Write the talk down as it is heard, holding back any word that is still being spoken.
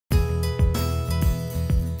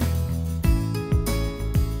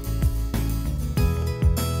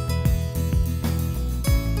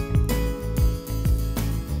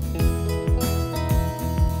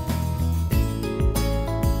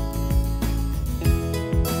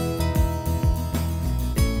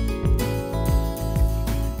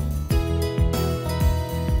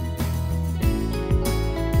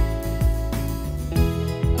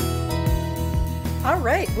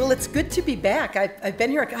Well, it's good to be back. I've been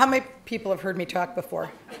here. How many people have heard me talk before?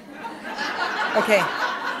 Okay.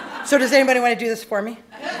 So does anybody want to do this for me?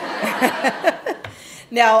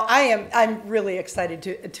 Now, I'm really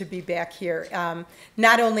excited to be back here,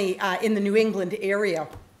 not only in the New England area,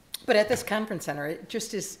 but at this conference center. It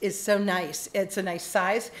just is so nice. It's a nice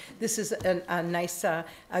size. This is a nice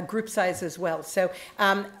group size as well. So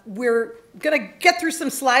we're going to get through some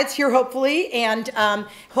slides here, hopefully, and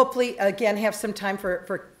hopefully, again, have some time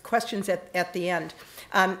for questions at the end.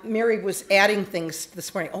 Mary was adding things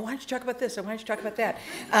this morning. Oh, why don't you talk about this? Oh, why don't you talk about that?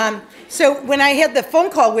 So when I had the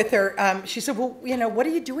phone call with her, she said, well, you know, what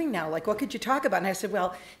are you doing now? Like, what could you talk about? And I said,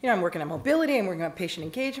 well, you know, I'm working on mobility, I'm working on patient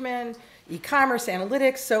engagement, e-commerce,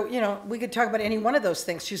 analytics. So, you know, we could talk about any one of those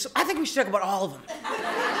things. She said, I think we should talk about all of them.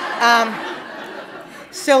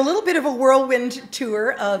 So a little bit of a whirlwind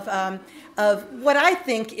tour of what I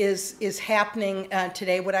think is happening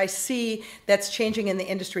today, what I see that's changing in the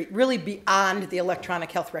industry, really beyond the electronic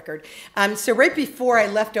health record. So right before I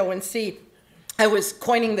left ONC, I was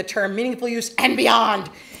coining the term meaningful use and beyond.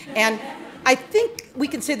 And I think we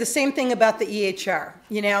can say the same thing about the EHR.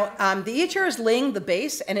 You know, the EHR is laying the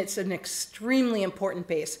base, and it's an extremely important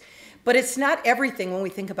base. But it's not everything when we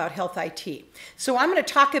think about health IT. So I'm going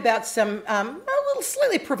to talk about some a little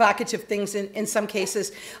slightly provocative things in some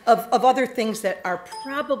cases of other things that are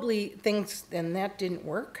probably things, and that didn't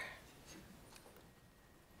work.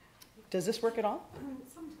 Does this work at all?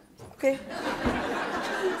 Sometimes. Okay.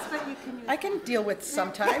 I can deal with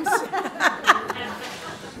sometimes.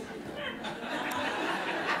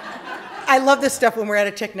 I love this stuff when we're at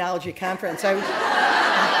a technology conference.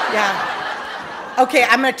 Yeah. Okay,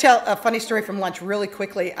 I'm going to tell a funny story from lunch really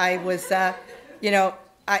quickly. I was, you know,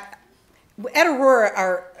 at Aurora,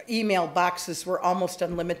 our email boxes were almost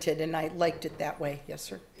unlimited, and I liked it that way. Yes,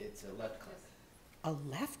 sir? It's a left click. A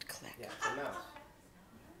left click? Yeah, it's a mouse.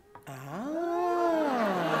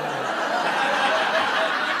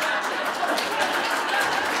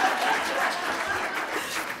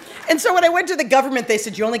 And so when I went to the government, they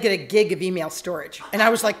said, you only get a gig of email storage. And I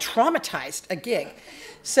was like traumatized, a gig.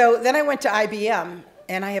 So then I went to IBM,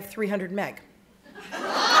 and I have 300 meg.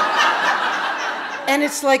 And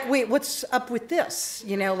it's like, wait, what's up with this?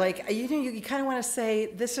 You know, like, you kind of want to say,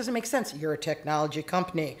 this doesn't make sense. You're a technology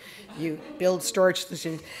company. You build storage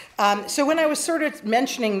solutions. So when I was sort of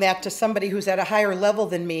mentioning that to somebody who's at a higher level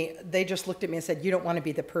than me, they just looked at me and said, you don't want to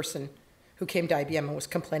be the person who came to IBM and was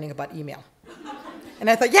complaining about email. And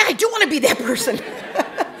I thought, yeah, I do want to be that person.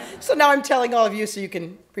 So now I'm telling all of you so you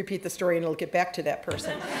can repeat the story and it'll get back to that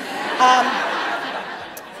person.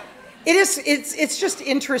 It's just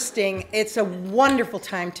interesting. It's a wonderful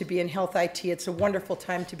time to be in health IT. It's a wonderful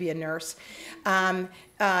time to be a nurse.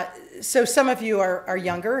 So some of you are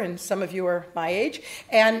younger and some of you are my age.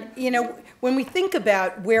 And, you know, when we think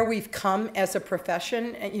about where we've come as a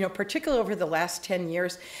profession, you know, particularly over the last 10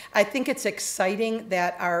 years, I think it's exciting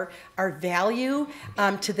that our value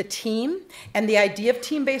to the team and the idea of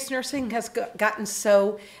team-based nursing has gotten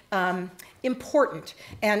so important.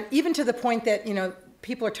 And even to the point that, you know,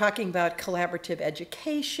 people are talking about collaborative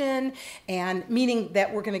education, and meaning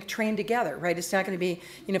that we're going to train together, right? It's not going to be,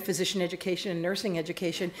 you know, physician education and nursing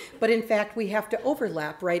education, but in fact we have to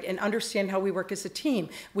overlap, right, and understand how we work as a team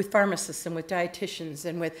with pharmacists and with dietitians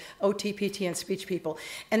and with OT, PT, and speech people.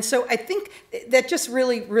 And so I think that just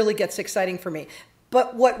really, really gets exciting for me.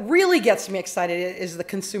 But what really gets me excited is the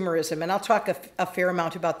consumerism, and I'll talk a fair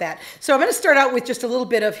amount about that. So I'm going to start out with just a little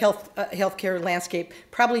bit of healthcare landscape,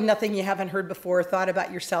 probably nothing you haven't heard before or thought about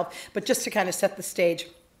yourself, but just to kind of set the stage.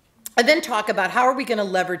 And then talk about how are we going to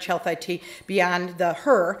leverage health IT beyond the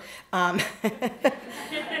her.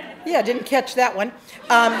 Yeah, didn't catch that one.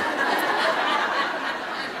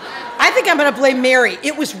 I think I'm going to blame Mary.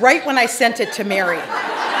 It was right when I sent it to Mary.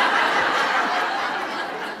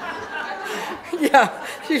 Yeah,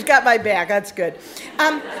 she's got my back. That's good.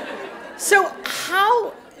 So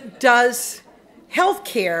how does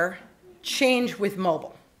healthcare change with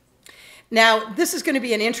mobile? Now, this is going to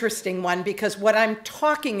be an interesting one because what I'm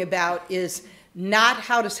talking about is not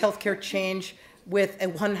how does healthcare change with a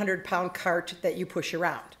 100-pound cart that you push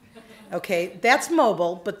around. Okay, that's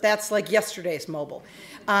mobile, but that's like yesterday's mobile.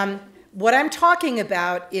 What I'm talking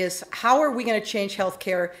about is how are we going to change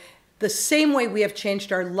healthcare the same way we have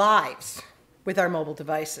changed our lives with our mobile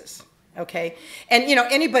devices, okay? And, you know,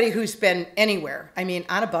 anybody who's been anywhere, I mean,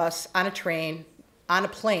 on a bus, on a train, on a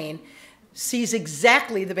plane, sees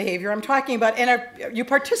exactly the behavior I'm talking about, and you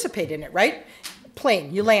participate in it, right?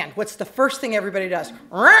 plane, you land. What's the first thing everybody does?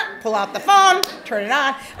 Pull out the phone, turn it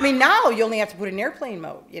on. I mean, now you only have to put it in airplane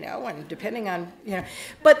mode, you know, and depending on, you know.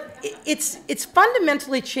 But it's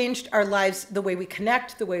fundamentally changed our lives, the way we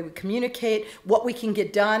connect, the way we communicate, what we can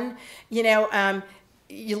get done. You know,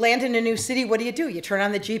 you land in a new city, what do? You turn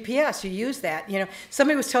on the GPS, you use that. You know,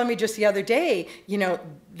 somebody was telling me just the other day, you know,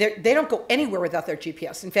 they don't go anywhere without their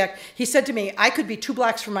GPS. In fact, he said to me, I could be 2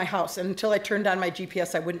 blocks from my house, and until I turned on my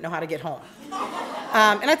GPS, I wouldn't know how to get home.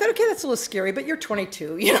 And I thought, okay, that's a little scary, but you're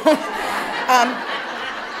 22, you know.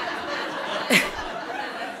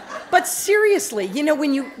 But seriously, you know,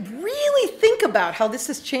 when you really think about how this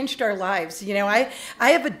has changed our lives, you know, I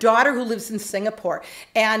have a daughter who lives in Singapore,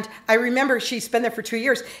 and I remember she's been there for 2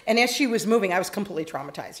 years, and as she was moving, I was completely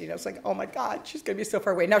traumatized. You know, it's like, oh my God, she's going to be so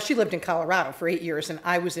far away. Now, she lived in Colorado for 8 years, and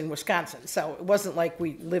I was in Wisconsin, so it wasn't like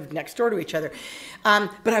we lived next door to each other.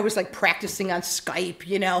 But I was like practicing on Skype,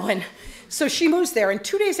 you know, and so she moves there, and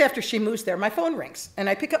 2 days after she moves there, my phone rings, and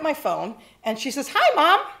I pick up my phone, and she says, hi,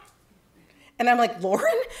 Mom. And I'm like,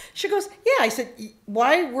 Lauren? She goes, yeah. I said,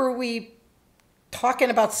 why were we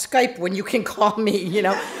talking about Skype when you can call me, you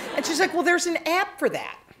know? And she's like, well, there's an app for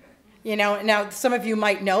that. You know, now some of you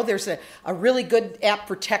might know there's a really good app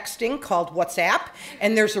for texting called WhatsApp,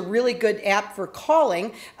 and there's a really good app for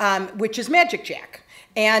calling, which is Magic Jack.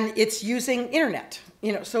 And it's using internet,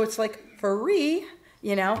 you know, so it's like free,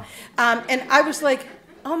 you know? And I was like,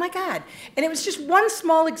 oh my God. And it was just one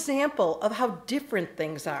small example of how different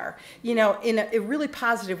things are, you know, in a really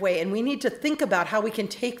positive way. And we need to think about how we can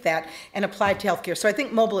take that and apply it to healthcare. So I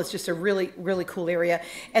think mobile is just a really, really cool area.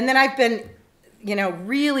 And then I've been, you know,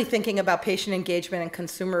 really thinking about patient engagement and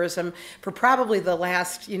consumerism for probably the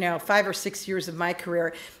last, you know, 5 or 6 years of my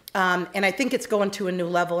career. And I think it's going to a new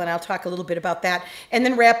level, and I'll talk a little bit about that. And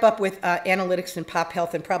then wrap up with analytics and pop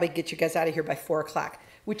health and probably get you guys out of here by 4 o'clock.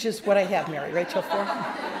 Which is what I have, Mary, right till 4?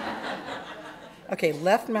 Okay,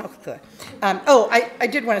 left mouth. I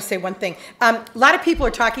did want to say one thing. A lot of people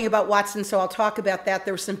are talking about Watson, so I'll talk about that.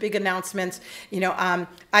 There were some big announcements. You know,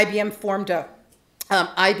 IBM formed a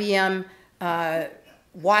IBM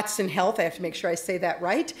Watson Health, I have to make sure I say that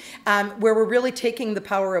right, where we're really taking the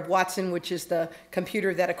power of Watson, which is the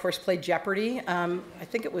computer that, of course, played Jeopardy. I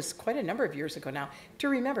think it was quite a number of years ago now. To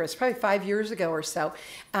remember, it's probably 5 years ago or so.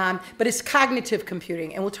 But it's cognitive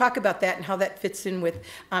computing, and we'll talk about that and how that fits in with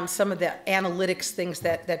some of the analytics things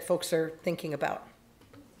that folks are thinking about.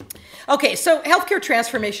 Okay, so healthcare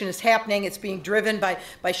transformation is happening. It's being driven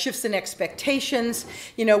by shifts in expectations.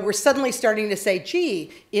 You know, we're suddenly starting to say,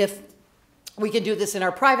 gee, if we can do this in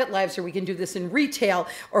our private lives, or we can do this in retail,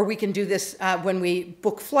 or we can do this when we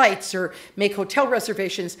book flights or make hotel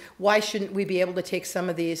reservations. Why shouldn't we be able to take some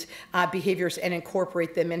of these behaviors and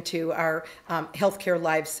incorporate them into our healthcare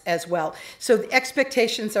lives as well? So the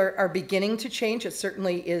expectations are beginning to change. It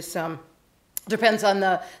certainly is. Depends on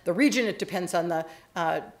the region. It depends on the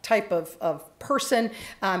type of person.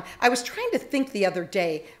 I was trying to think the other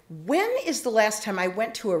day, when is the last time I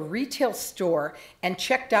went to a retail store and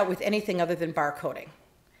checked out with anything other than barcoding?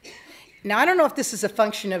 Now, I don't know if this is a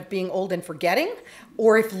function of being old and forgetting,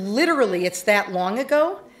 or if literally it's that long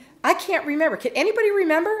ago. I can't remember. Can anybody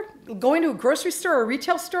remember going to a grocery store or a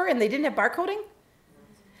retail store and they didn't have barcoding?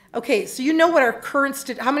 Okay, so you know what our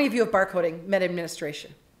current, how many of you have barcoding, med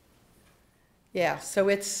administration? Yeah, so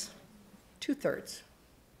it's 2/3.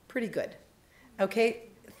 Pretty good. Okay,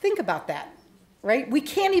 think about that, right? We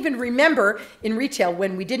can't even remember in retail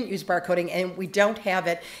when we didn't use barcoding, and we don't have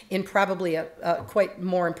it in probably a quite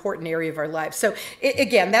more important area of our lives. So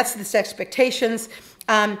again, that's this expectations.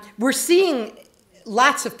 We're seeing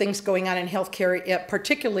lots of things going on in healthcare,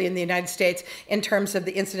 particularly in the United States, in terms of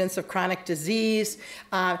the incidence of chronic disease,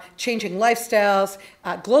 changing lifestyles,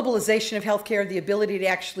 globalization of healthcare, the ability to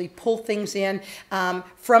actually pull things in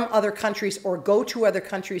from other countries or go to other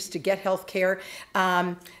countries to get healthcare.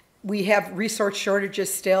 We have resource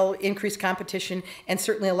shortages still, increased competition, and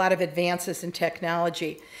certainly a lot of advances in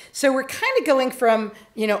technology. So we're kind of going from,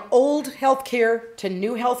 you know, old healthcare to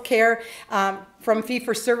new healthcare, from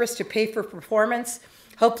fee-for-service to pay-for-performance.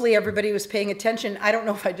 Hopefully everybody was paying attention. I don't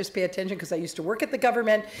know if I just pay attention because I used to work at the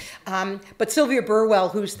government, but Sylvia Burwell,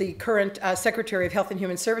 who's the current Secretary of Health and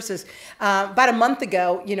Human Services, about a month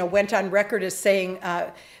ago, you know, went on record as saying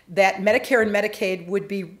that Medicare and Medicaid would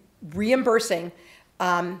be reimbursing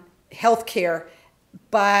healthcare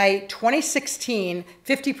by 2016.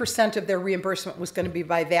 50% of their reimbursement was going to be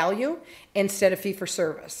by value instead of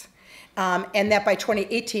fee-for-service. and that by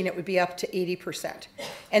 2018 it would be up to 80%.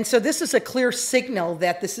 And so this is a clear signal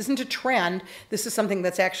that this isn't a trend, this is something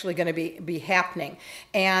that's actually going to be happening.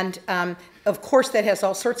 And of course, that has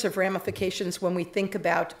all sorts of ramifications when we think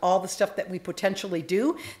about all the stuff that we potentially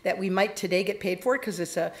do that we might today get paid for, because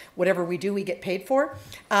it's whatever we do, we get paid for.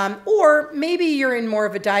 Or maybe you're in more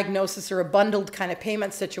of a diagnosis or a bundled kind of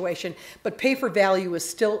payment situation, but pay for value is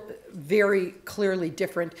still very clearly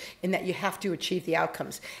different in that you have to achieve the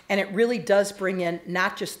outcomes. And it really does bring in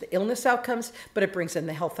not just the illness outcomes, but it brings in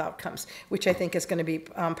the health outcomes, which I think is going to be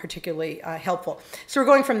particularly helpful. So we're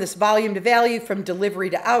going from this volume to value, from delivery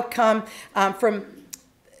to outcome,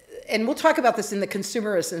 and we'll talk about this in the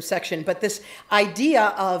consumerism section, but this idea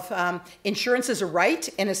of insurance is a right,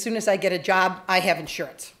 and as soon as I get a job, I have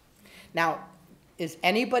insurance. Now, is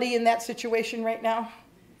anybody in that situation right now?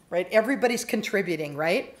 Right? Everybody's contributing,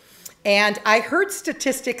 right? And I heard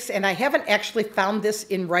statistics, and I haven't actually found this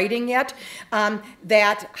in writing yet,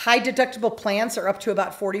 that high deductible plans are up to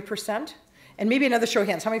about 40%. And maybe another show of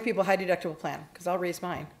hands. How many people high deductible plan? Because I'll raise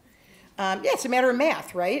mine. Yeah, it's a matter of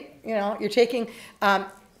math, right? You know, you're taking,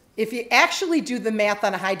 if you actually do the math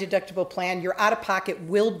on a high deductible plan, your out-of-pocket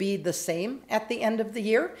will be the same at the end of the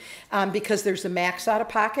year because there's a max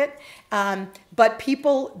out-of-pocket. But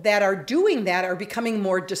people that are doing that are becoming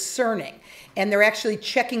more discerning, and they're actually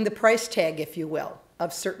checking the price tag, if you will,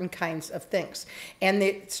 of certain kinds of things. And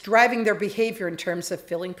it's driving their behavior in terms of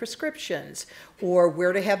filling prescriptions or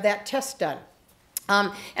where to have that test done.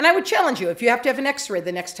 And I would challenge you, if you have to have an x-ray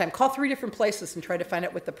the next time, call 3 different places and try to find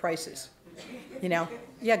out what the price is. You know?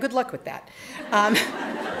 Yeah, good luck with that.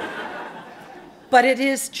 But it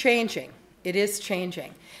is changing. It is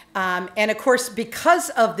changing. And of course, because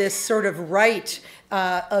of this sort of right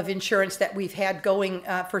of insurance that we've had going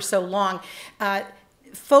for so long,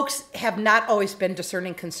 folks have not always been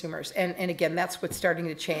discerning consumers. And again, that's what's starting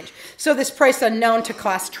to change. So this price unknown to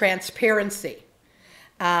cost transparency.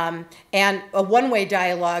 And a one-way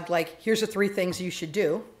dialogue, like here's the 3 things you should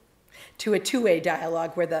do, to a two-way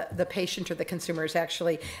dialogue where the patient or the consumer is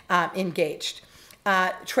actually engaged.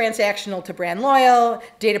 Transactional to brand loyal,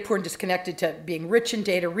 data poor and disconnected to being rich in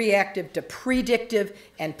data, reactive to predictive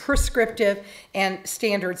and prescriptive, and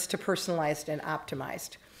standards to personalized and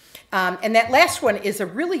optimized. And that last one is a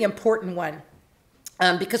really important one.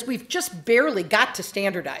 Because we've just barely got to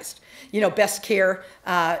standardized, you know, best care,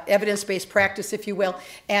 evidence-based practice, if you will,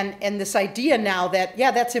 and this idea now that, yeah,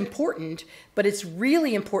 that's important, but it's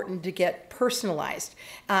really important to get personalized.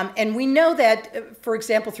 And we know that, for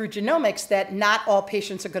example, through genomics, that not all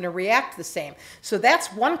patients are going to react the same. So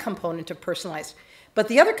that's one component of personalized. But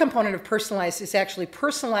the other component of personalized is actually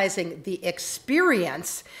personalizing the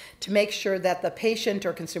experience to make sure that the patient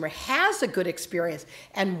or consumer has a good experience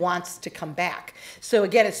and wants to come back. So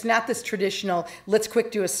again, it's not this traditional, let's quick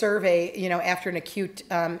do a survey, you know, after an acute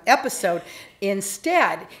episode.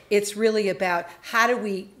 Instead, it's really about how do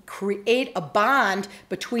we create a bond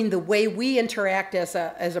between the way we interact as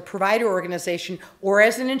a provider organization or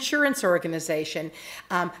as an insurance organization.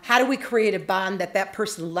 How do we create a bond that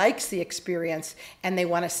person likes the experience and they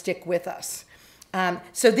want to stick with us?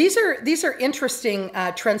 So these are interesting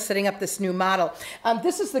trends setting up this new model.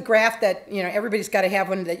 This is the graph that, you know, everybody's got to have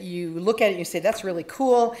one that you look at it and you say, that's really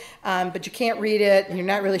cool, but you can't read it and you're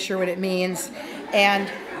not really sure what it means.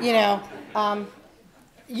 And, you know,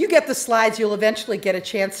 you get the slides, you'll eventually get a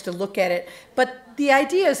chance to look at it. But the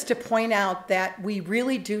idea is to point out that we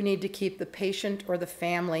really do need to keep the patient or the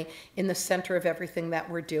family in the center of everything that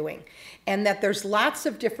we're doing. And that there's lots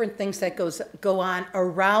of different things that go on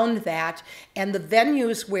around that. And the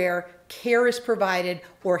venues where care is provided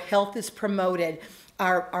or health is promoted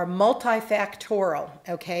are multifactorial,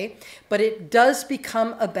 okay? But it does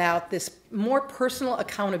become about this more personal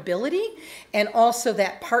accountability and also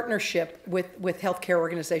that partnership with healthcare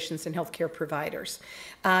organizations and healthcare providers.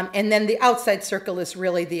 And then the outside circle is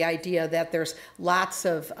really the idea that there's lots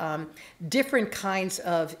of different kinds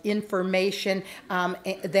of information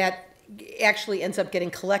that actually ends up getting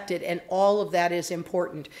collected, and all of that is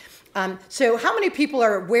important. So how many people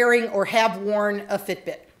are wearing or have worn a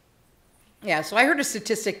Fitbit? Yeah, so I heard a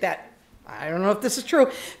statistic that, I don't know if this is true,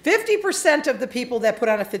 50% of the people that put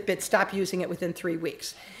on a Fitbit stop using it within 3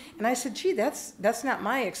 weeks. And I said, gee, that's not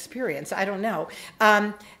my experience. I don't know.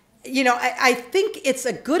 You know, I think it's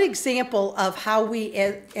a good example of how we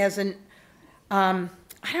as an, I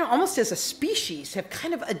don't know, almost as a species have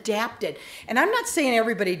kind of adapted. And I'm not saying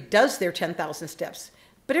everybody does their 10,000 steps,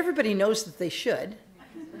 but everybody knows that they should.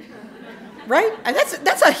 Right? And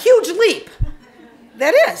that's a huge leap.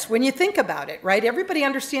 That is, when you think about it, right? Everybody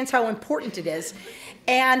understands how important it is.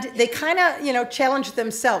 And they kind of, challenged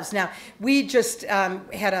themselves. Now, we just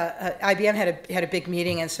IBM had a big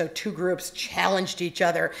meeting, and so two groups challenged each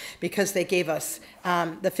other because they gave us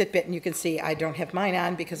the Fitbit, and you can see I don't have mine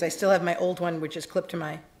on because I still have my old one, which is clipped to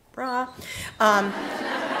my bra.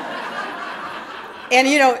 And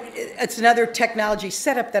it's another technology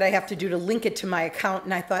setup that I have to do to link it to my account,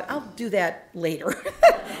 and I thought, I'll do that later.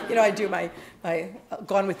 I do my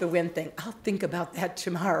Gone with the Wind thing. I'll think about that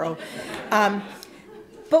tomorrow.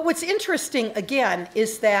 But what's interesting, again,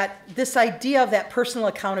 is that this idea of that personal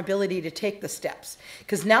accountability to take the steps.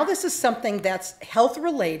 Because now this is something that's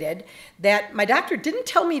health-related that my doctor didn't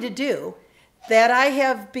tell me to do, that I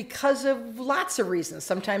have because of lots of reasons.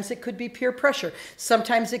 Sometimes it could be peer pressure.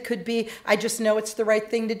 Sometimes it could be I just know it's the right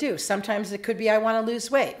thing to do. Sometimes it could be I want to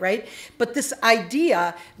lose weight, right? But this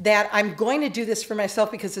idea that I'm going to do this for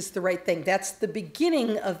myself because it's the right thing, that's the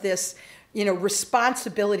beginning of this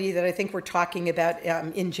responsibility that I think we're talking about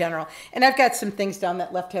in general. And I've got some things down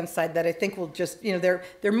that left-hand side that I think will just,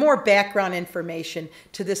 they're more background information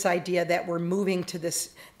to this idea that we're moving to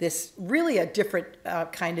this really a different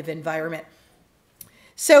kind of environment.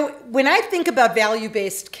 So when I think about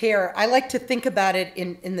value-based care, I like to think about it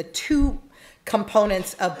in the two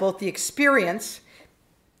components of both the experience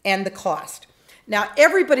and the cost. Now,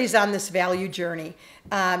 everybody's on this value journey.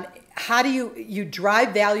 How do you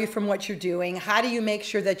drive value from what you're doing? How do you make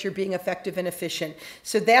sure that you're being effective and efficient?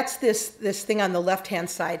 So that's this thing on the left-hand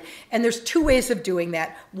side. And there's two ways of doing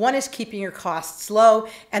that. One is keeping your costs low,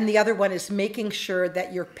 and the other one is making sure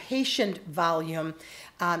that your patient volume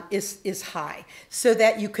is high, so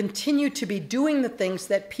that you continue to be doing the things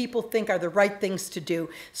that people think are the right things to do,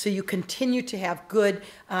 so you continue to have good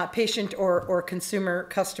patient or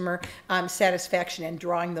customer satisfaction and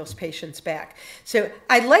drawing those patients back. So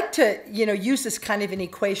I'd like to use this kind of an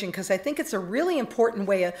equation because I think it's a really important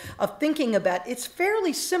way of thinking about it. It's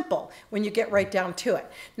fairly simple when you get right down to it.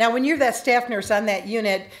 Now, when you're that staff nurse on that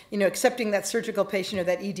unit, accepting that surgical patient or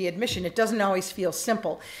that ED admission, it doesn't always feel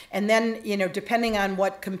simple. And then, depending on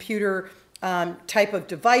what computer type of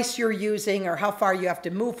device you're using or how far you have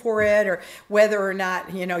to move for it or whether or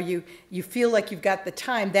not you feel like you've got the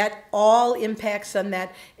time, that all impacts on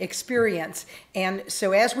that experience. And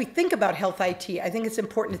so as we think about health IT, I think it's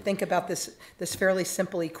important to think about this fairly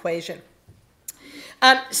simple equation.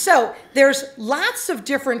 So there's lots of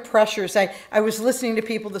different pressures. I was listening to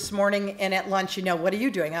people this morning and at lunch, what are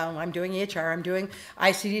you doing? Oh, I'm doing EHR, I'm doing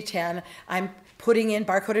ICD-10, I'm putting in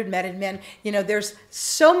barcoded MedAdmin. There's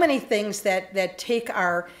so many things that take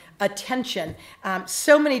our attention,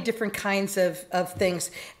 so many different kinds of things.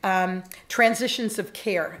 Transitions of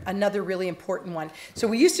care, another really important one. So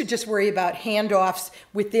we used to just worry about handoffs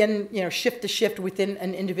within, shift to shift within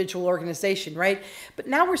an individual organization, right? But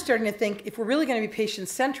now we're starting to think, if we're really going to be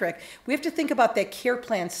patient-centric, we have to think about that care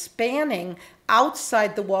plan spanning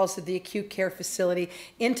outside the walls of the acute care facility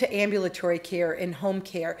into ambulatory care and home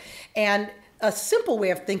care. And a simple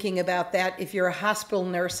way of thinking about that, if you're a hospital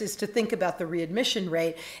nurse, is to think about the readmission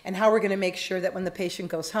rate and how we're going to make sure that when the patient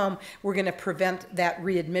goes home, we're going to prevent that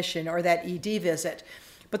readmission or that ED visit.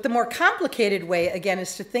 But the more complicated way, again,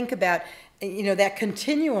 is to think about that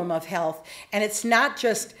continuum of health. And it's not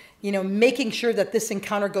just making sure that this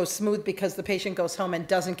encounter goes smooth because the patient goes home and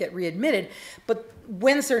doesn't get readmitted, but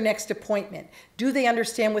when's their next appointment? Do they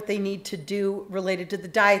understand what they need to do related to the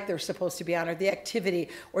diet they're supposed to be on or the activity,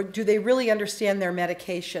 or do they really understand their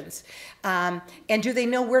medications? And do they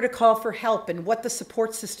know where to call for help and what the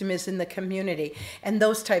support system is in the community and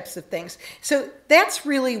those types of things? So that's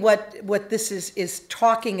really what this is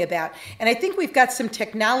talking about. And I think we've got some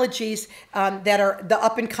technologies that are the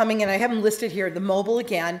up and coming, and I have them listed here, the mobile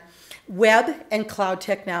again. Web and cloud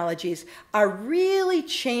technologies are really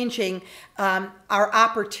changing our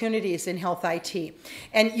opportunities in health IT.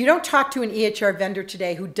 And you don't talk to an EHR vendor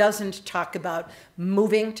today who doesn't talk about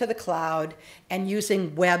moving to the cloud and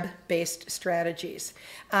using web-based strategies.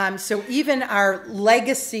 So even our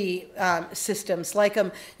legacy systems like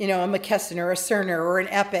a McKesson or a Cerner or an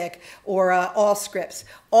Epic or Allscripts,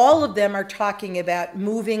 all of them are talking about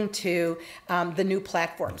moving to the new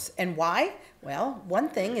platforms. And why? Well, one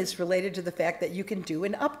thing is related to the fact that you can do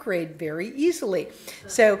an upgrade very easily.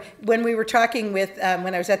 So when we were talking with,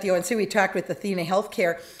 when I was at the ONC, we talked with Athena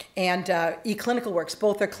Healthcare and eClinicalWorks.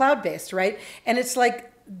 Both are cloud-based, right? And it's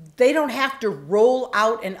like they don't have to roll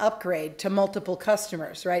out an upgrade to multiple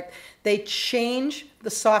customers, right? They change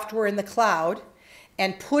the software in the cloud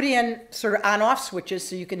and put in sort of on-off switches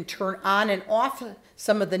so you can turn on and off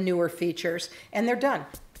some of the newer features, and they're done.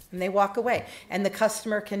 And they walk away. And the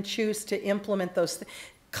customer can choose to implement those.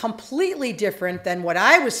 completely different than what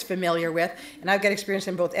I was familiar with, and I've got experience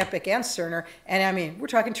in both Epic and Cerner, and I mean, we're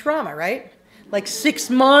talking trauma, right? Like 6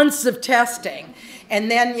 months of testing. And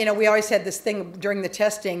then, you know, we always had this thing during the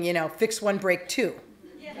testing, you know, fix one, break two.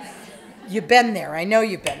 Yes. You've been there. I know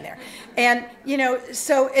you've been there. And, you know,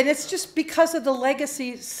 so, and it's just because of the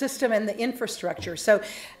legacy system and the infrastructure. So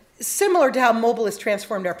similar to how mobile has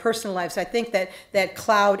transformed our personal lives, I think that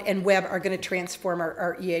cloud and web are going to transform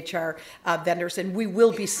our EHR vendors, and we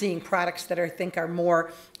will be seeing products that I think are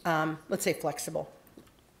more, let's say, flexible.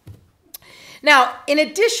 Now, in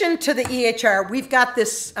addition to the EHR, we've got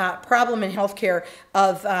this problem in healthcare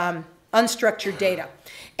of unstructured data.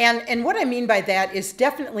 And what I mean by that is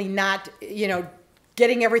definitely not, you know,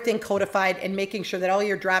 getting everything codified and making sure that all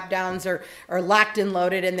your drop downs are locked and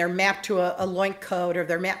loaded and they're mapped to a LOINC code or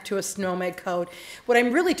they're mapped to a SNOMED code. What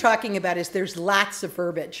I'm really talking about is there's lots of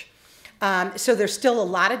verbiage. So there's still a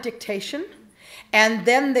lot of dictation. And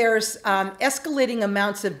then there's escalating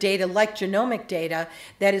amounts of data like genomic data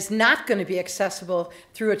that is not going to be accessible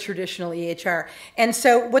through a traditional EHR. And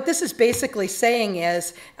so what this is basically saying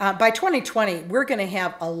is by 2020, we're going to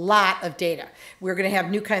have a lot of data. We're going to have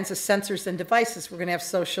new kinds of sensors and devices. We're going to have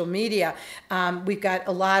social media. We've got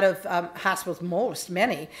a lot of hospitals,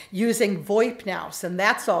 many, using VoIP now. So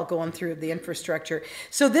that's all going through the infrastructure.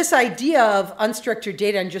 So this idea of unstructured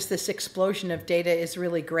data and just this explosion of data is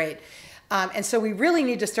really great. And so we really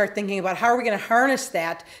need to start thinking about how are we going to harness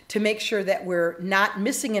that to make sure that we're not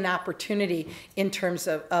missing an opportunity in terms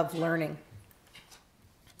of learning.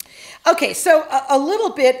 Okay, so a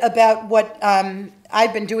little bit about what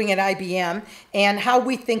I've been doing at IBM and how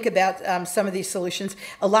we think about some of these solutions.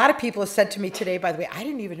 A lot of people have said to me today, by the way, I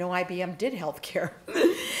didn't even know IBM did healthcare.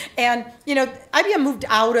 And, you know, IBM moved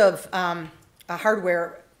out of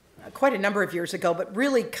hardware quite a number of years ago, but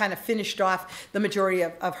really kind of finished off the majority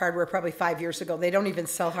of hardware probably 5 years ago. They don't even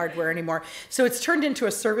sell hardware anymore. So it's turned into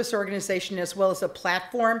a service organization as well as a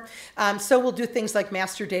platform. So we'll do things like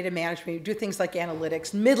master data management, we'll do things like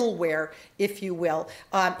analytics, middleware, if you will,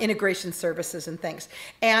 integration services and things.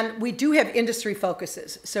 And we do have industry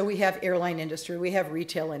focuses. So we have airline industry, we have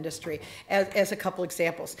retail industry as a couple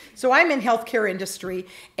examples. So I'm in healthcare industry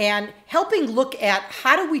and helping look at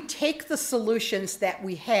how do we take the solutions that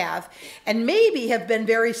we have and maybe have been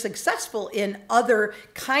very successful in other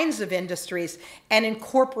kinds of industries and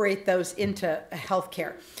incorporate those into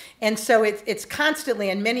healthcare. And so it's constantly,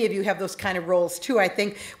 and many of you have those kind of roles too, I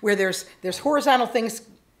think, where there's horizontal things.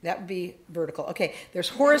 That would be vertical. Okay, there's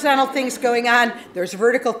horizontal things going on, there's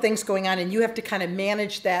vertical things going on, and you have to kind of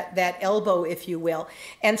manage that elbow, if you will.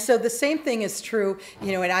 And so the same thing is true,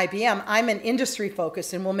 you know, at IBM. I'm an industry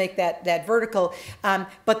focus, and we'll make that vertical.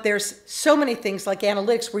 But there's so many things like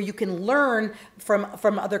analytics where you can learn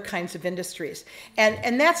from other kinds of industries.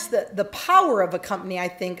 And that's the power of a company, I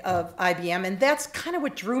think, of IBM, and that's kind of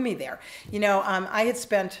what drew me there. You know, I had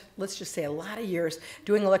spent, let's just say, a lot of years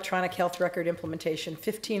doing electronic health record implementation,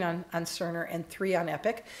 15 on Cerner and 3 on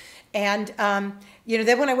Epic. And, you know,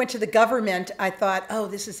 then when I went to the government, I thought, oh,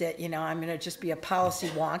 this is it. You know, I'm going to just be a policy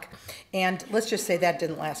wonk. And let's just say that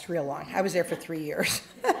didn't last real long. I was there for 3 years.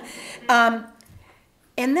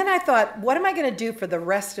 And then I thought, what am I going to do for the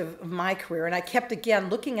rest of my career? And I kept, again,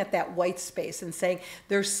 looking at that white space and saying,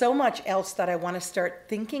 there's so much else that I want to start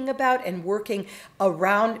thinking about and working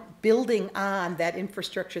around building on that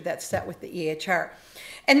infrastructure that's set with the EHR.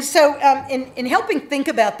 And so in helping think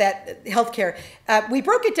about that healthcare, we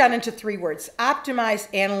broke it down into 3 words: optimize,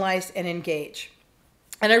 analyze, and engage.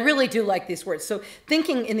 And I really do like these words. So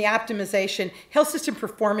thinking in the optimization, health system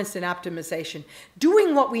performance and optimization,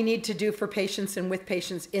 doing what we need to do for patients and with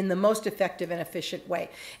patients in the most effective and efficient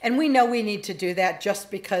way. And we know we need to do that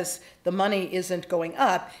just because the money isn't going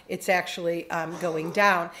up, it's actually going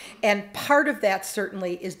down. And part of that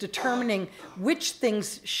certainly is determining which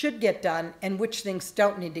things should get done and which things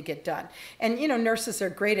don't need to get done. And, you know, nurses are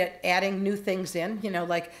great at adding new things in, you know,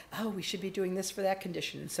 like, oh, we should be doing this for that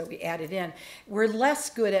condition, and so we add it in. We're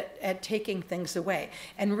less good at taking things away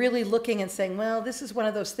and really looking and saying, well, this is one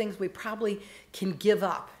of those things we probably can give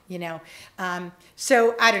up, you know.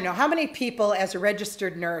 So I don't know, how many people as a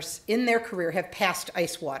registered nurse in their career have passed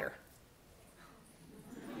ice water?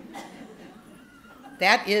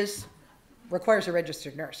 That requires a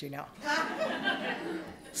registered nurse, you know.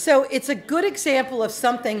 So it's a good example of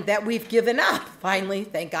something that we've given up, finally,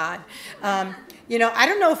 thank God. You know, I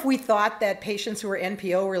don't know if we thought that patients who were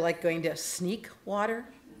NPO were like going to sneak water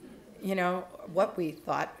you know, what we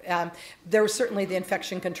thought. There was certainly the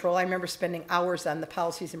infection control. I remember spending hours on the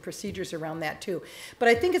policies and procedures around that too. But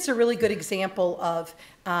I think it's a really good example of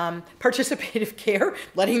participative care,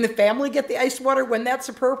 letting the family get the ice water when that's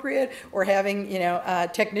appropriate, or having, you know,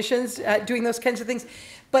 technicians doing those kinds of things.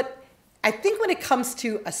 But I think when it comes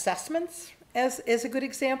to assessments, as a good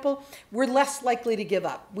example, we're less likely to give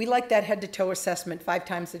up. We like that head-to-toe assessment 5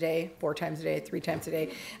 times a day, 4 times a day, 3 times a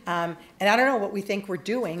day. And I don't know what we think we're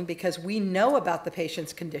doing, because we know about the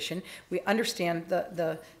patient's condition. We understand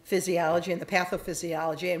the physiology and the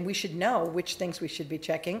pathophysiology, and we should know which things we should be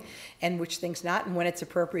checking and which things not, and when it's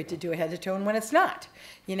appropriate to do a head-to-toe and when it's not.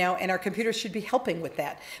 You know, and our computers should be helping with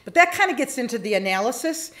that. But that kind of gets into the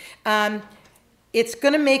analysis. It's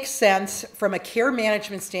going to make sense from a care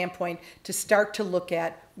management standpoint to start to look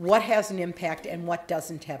at what has an impact and what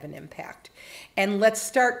doesn't have an impact. And let's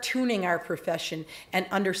start tuning our profession and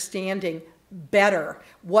understanding better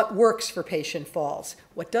what works for patient falls,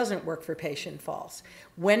 what doesn't work for patient falls.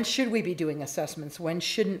 When should we be doing assessments? When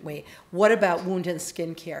shouldn't we? What about wound and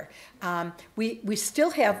skin care? We still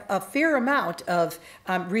have a fair amount of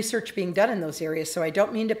research being done in those areas, so I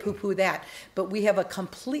don't mean to poo-poo that, but we have a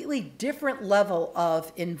completely different level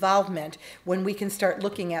of involvement when we can start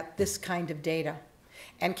looking at this kind of data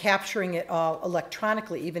and capturing it all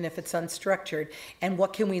electronically, even if it's unstructured, and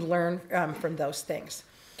what can we learn from those things.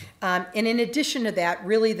 And in addition to that,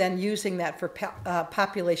 really then using that for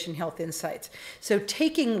population health insights. So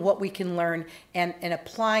taking what we can learn and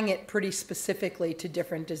applying it pretty specifically to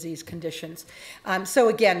different disease conditions. So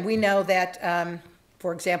again, we know that,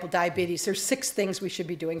 for example, diabetes, there's 6 things we should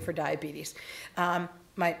be doing for diabetes.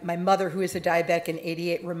 My mother, who is a diabetic in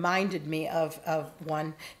 '88, reminded me of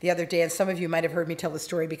one the other day, and some of you might have heard me tell the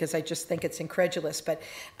story because I just think it's incredulous, but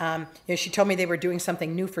you know, she told me they were doing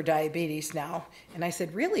something new for diabetes now, and I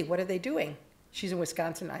said, really, what are they doing? She's in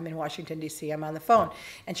Wisconsin, I'm in Washington, D.C., I'm on the phone,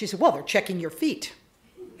 and she said, well, they're checking your feet.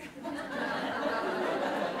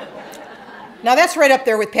 Now that's right up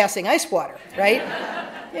there with passing ice water, right?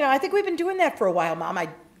 You know, I think we've been doing that for a while, Mom.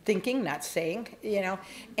 Thinking, not saying, you know.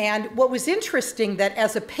 And what was interesting, that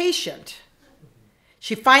as a patient,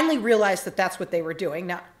 she finally realized that that's what they were doing.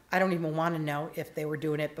 Now, I don't even want to know if they were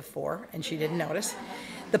doing it before, and she didn't notice.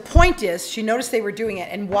 The point is, she noticed they were doing it.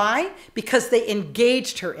 And why? Because they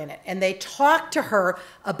engaged her in it, and they talked to her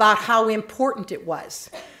about how important it was.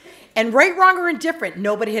 And right, wrong, or indifferent,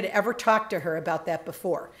 nobody had ever talked to her about that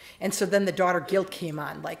before. And so then the daughter guilt came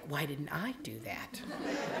on, like, why didn't I do that?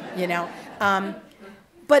 You know?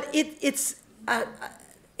 But it's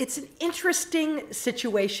an interesting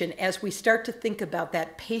situation as we start to think about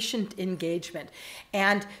that patient engagement.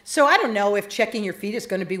 And so I don't know if checking your feet is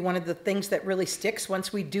going to be one of the things that really sticks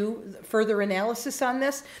once we do further analysis on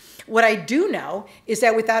this. What I do know is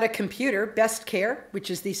that without a computer, best care, which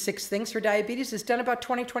is these 6 things for diabetes, is done about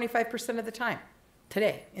 20–25% of the time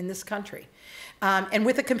today in this country. And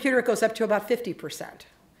with a computer, it goes up to about 50%.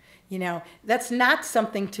 You know, that's not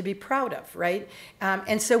something to be proud of, right?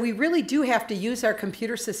 And so we really do have to use our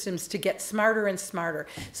computer systems to get smarter and smarter.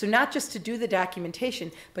 So not just to do the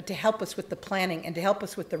documentation, but to help us with the planning and to help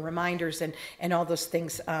us with the reminders and all those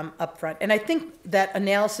things up front. And I think that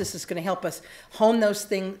analysis is going to help us hone those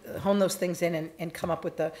things in and come up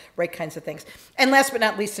with the right kinds of things. And last but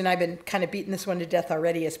not least, and I've been kind of beating this one to death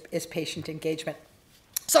already, is patient engagement.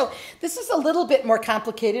 So this is a little bit more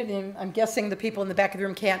complicated, and I'm guessing the people in the back of the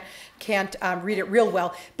room can't read it real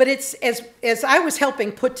well. But it's as I was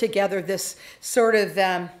helping put together this sort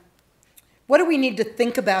of what do we need to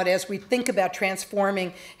think about as we think about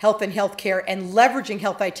transforming health and healthcare and leveraging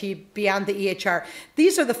health IT beyond the EHR?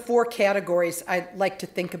 These are the 4 categories I like to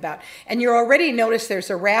think about. And you already notice there's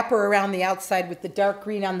a wrapper around the outside with the dark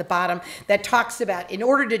green on the bottom that talks about, in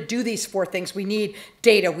order to do these 4 things, we need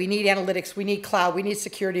data, we need analytics, we need cloud, we need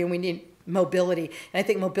security, and we need mobility. And I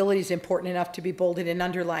think mobility is important enough to be bolded and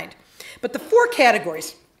underlined. But the 4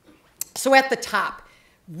 categories, so at the top,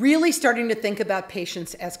 really starting to think about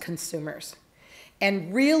patients as consumers.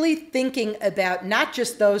 And really thinking about not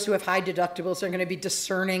just those who have high deductibles are going to be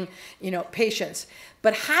discerning, you know, patients,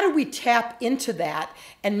 but how do we tap into that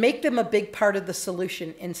and make them a big part of the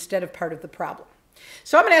solution instead of part of the problem?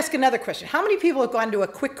 So I'm going to ask another question. How many people have gone to a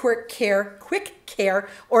quick care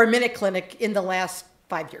or a minute clinic in the last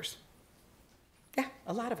 5 years? Yeah,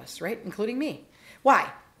 a lot of us, right? Including me. Why?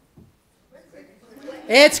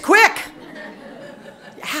 It's quick.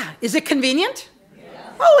 Yeah. Is it convenient?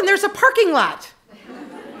 Oh, and there's a parking lot.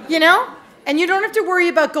 You know, and you don't have to worry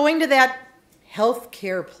about going to that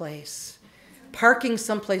healthcare place parking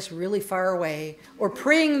someplace really far away, or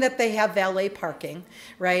praying that they have valet parking,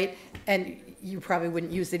 right? And you probably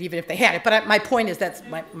wouldn't use it even if they had it, but my point is that's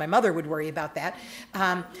my mother would worry about that.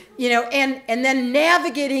 You know, and then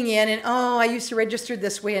navigating in and, oh, I used to register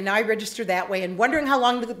this way and now I register that way, and wondering how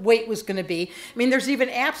long the wait was going to be. I mean, there's even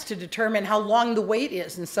apps to determine how long the wait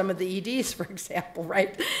is in some of the EDs, for example,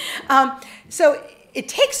 right? So it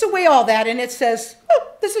takes away all that and it says, oh,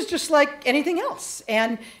 this is just like anything else,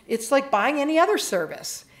 and it's like buying any other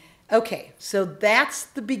service. Okay, so that's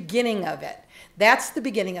the beginning of it. That's the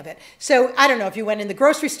beginning of it. So I don't know if you went in the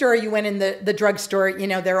grocery store, you went in the drugstore, you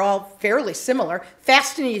know, they're all fairly similar,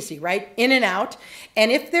 fast and easy, right? In and out.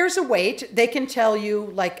 And if there's a wait, they can tell you,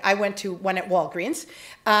 like I went to one at Walgreens.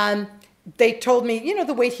 They told me, you know,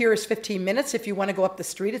 the wait here is 15 minutes. If you want to go up the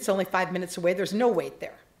street, it's only 5 minutes away. There's no wait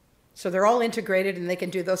there. So they're all integrated and they can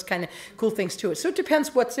do those kind of cool things to it. So it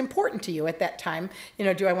depends what's important to you at that time. You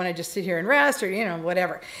know, do I want to just sit here and rest, or, you know,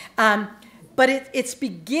 whatever. But it's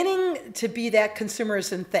beginning to be that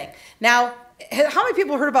consumerism thing. Now, how many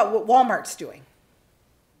people heard about what Walmart's doing?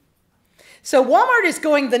 So Walmart is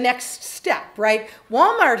going the next step, right?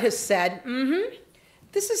 Walmart has said,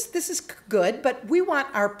 this is good, but we want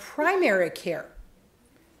our primary care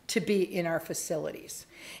to be in our facilities.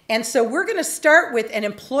 And so we're going to start with an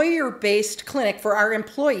employer-based clinic for our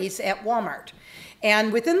employees at Walmart.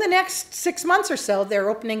 And within the next 6 months or so, they're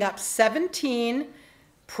opening up 17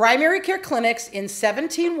 primary care clinics in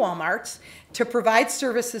 17 Walmarts to provide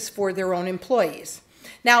services for their own employees.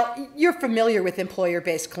 Now, you're familiar with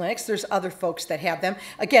employer-based clinics. There's other folks that have them.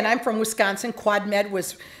 Again, I'm from Wisconsin. QuadMed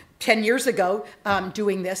was 10 years ago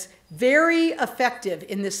doing this. Very effective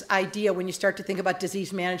in this idea when you start to think about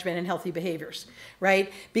disease management and healthy behaviors,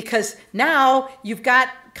 right? Because now you've got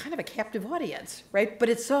kind of a captive audience, right? But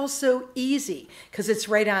it's also easy because it's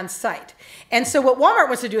right on site. And so what Walmart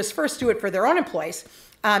wants to do is first do it for their own employees.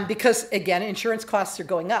 Because, again, insurance costs are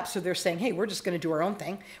going up. So they're saying, hey, we're just going to do our own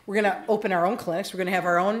thing. We're going to open our own clinics. We're going to have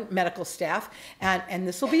our own medical staff. And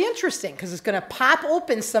this will be interesting because it's going to pop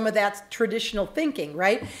open some of that traditional thinking,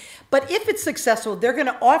 right? But if it's successful, they're going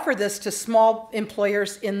to offer this to small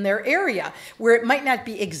employers in their area where it might not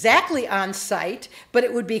be exactly on site, but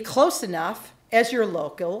it would be close enough as your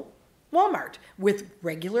local Walmart with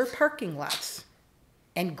regular parking lots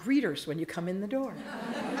and greeters when you come in the door,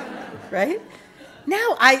 right?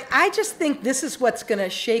 Now, I just think this is what's going to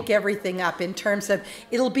shake everything up in terms of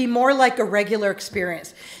it'll be more like a regular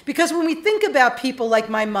experience. Because when we think about people like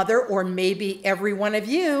my mother, or maybe every one of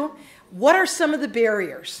you, what are some of the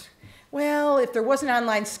barriers? Well, if there wasn't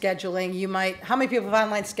online scheduling, you might, how many people have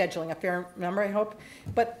online scheduling? A fair number, I hope.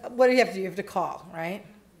 But what do you have to do? You have to call, right?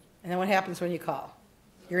 And then what happens when you call?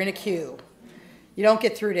 You're in a queue. You don't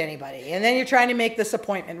get through to anybody. And then you're trying to make this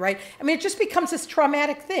appointment, right? I mean, it just becomes this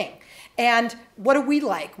traumatic thing. And what do we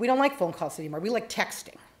like? We don't like phone calls anymore. We like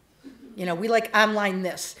texting. You know, we like online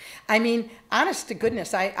this. I mean, honest to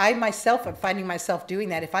goodness, I myself am finding myself doing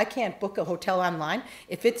that. If I can't book a hotel online,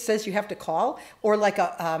 if it says you have to call, or like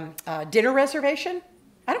a dinner reservation,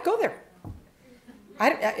 I don't go there.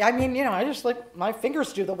 I mean, you know, I just let my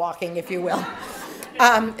fingers do the walking, if you will.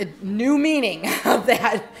 New meaning of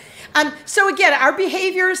that. So again, our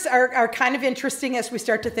behaviors are kind of interesting as we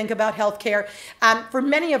start to think about healthcare. For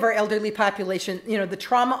many of our elderly population, you know, the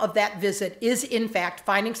trauma of that visit is in fact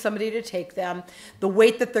finding somebody to take them, the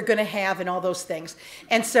wait that they're going to have, and all those things.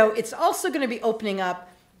 And so it's also going to be opening up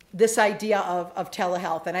this idea of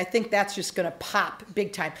telehealth, and I think that's just going to pop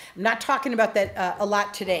big time. I'm not talking about that a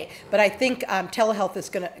lot today, but I think telehealth is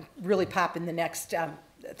going to really pop in the next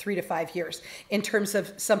 3 to 5 years in terms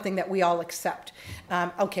of something that we all accept.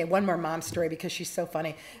 Okay, one more mom story because she's so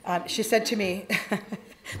funny. She said to me,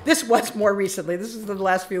 this was more recently, this is the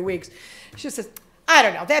last few weeks, she says, I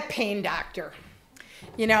don't know, that pain doctor,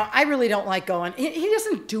 you know, I really don't like going, he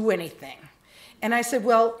doesn't do anything. And I said,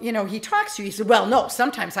 well, you know, he talks to you. He said, well, no,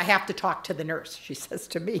 sometimes I have to talk to the nurse, she says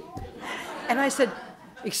to me. And I said,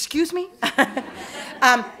 excuse me?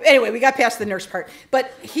 Anyway, we got past the nurse part,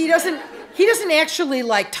 but he doesn't actually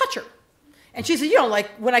like touch her. And she said, you know, like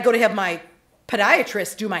when I go to have my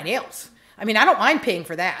podiatrist do my nails. I mean, I don't mind paying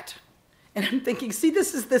for that. And I'm thinking, see,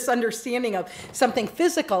 this is this understanding of something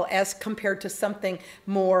physical as compared to something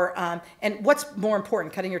more, and what's more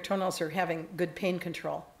important, cutting your toenails or having good pain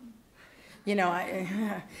control? You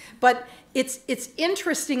know, but it's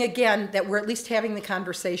interesting, again, that we're at least having the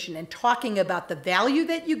conversation and talking about the value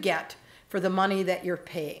that you get for the money that you're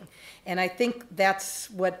paying. And I think that's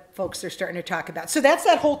what folks are starting to talk about. So that's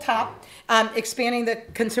that whole top, expanding the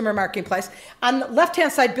consumer marketplace. On the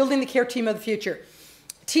left-hand side, building the care team of the future.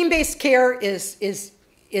 Team-based care is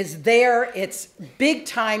is there. It's big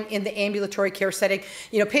time in the ambulatory care setting.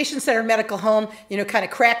 You know, patient-centered medical home, you know, kind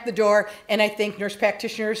of cracked the door, and I think nurse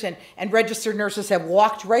practitioners and registered nurses have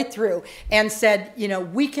walked right through and said, you know,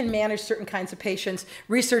 we can manage certain kinds of patients.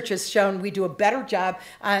 Research has shown we do a better job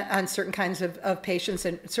on certain kinds of patients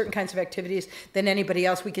and certain kinds of activities than anybody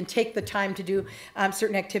else. We can take the time to do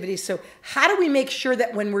certain activities. So how do we make sure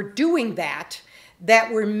that when we're doing that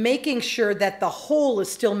we're making sure that the whole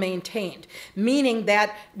is still maintained, meaning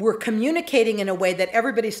that we're communicating in a way that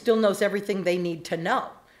everybody still knows everything they need to know,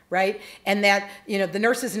 right? And that, you know, the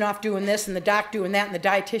nurse isn't off doing this and the doc doing that and the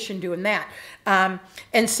dietitian doing that.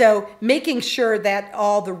 And so making sure that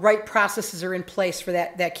all the right processes are in place for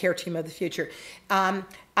that care team of the future. On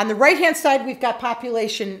the right-hand side, we've got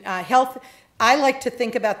population health. I like to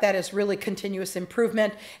think about that as really continuous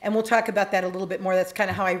improvement, and we'll talk about that a little bit more. That's kind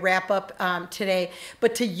of how I wrap up today.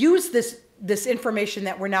 But to use this information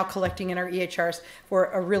that we're now collecting in our EHRs for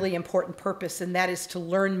a really important purpose, and that is to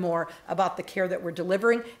learn more about the care that we're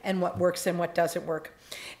delivering and what works and what doesn't work.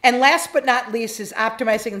 And last but not least is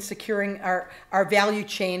optimizing and securing our value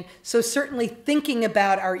chain. So certainly thinking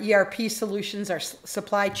about our ERP solutions, our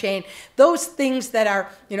supply chain, those things that are,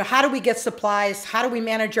 you know, how do we get supplies? How do we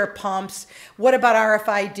manage our pumps? What about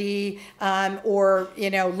RFID or, you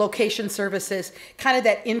know, location services? Kind of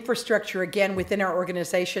that infrastructure, again, within our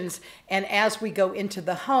organizations. And as we go into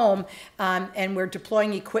the home and we're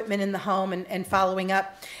deploying equipment in the home and following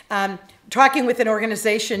up, talking with an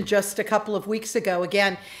organization just a couple of weeks ago,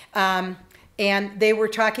 again, and they were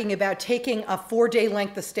talking about taking a 4-day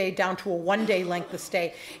length of stay down to a 1-day length of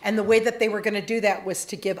stay. And the way that they were going to do that was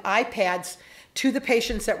to give iPads to the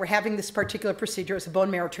patients that were having this particular procedure. It was a bone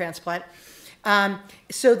marrow transplant.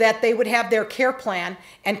 So that they would have their care plan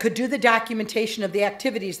and could do the documentation of the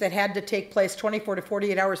activities that had to take place 24 to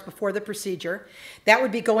 48 hours before the procedure. That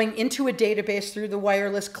would be going into a database through the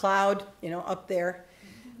wireless cloud, you know, up there.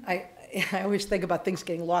 I always think about things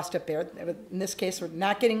getting lost up there. In this case, we're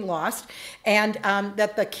not getting lost. And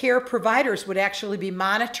that the care providers would actually be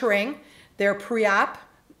monitoring their pre-op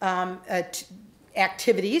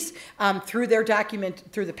activities through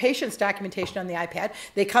the patient's documentation on the iPad.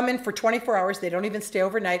 They come in for 24 hours, they don't even stay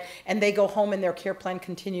overnight, and they go home and their care plan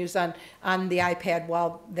continues on the iPad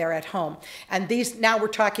while they're at home. And these, now we're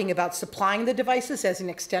talking about supplying the devices as an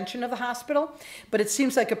extension of the hospital, but it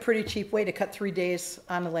seems like a pretty cheap way to cut 3 days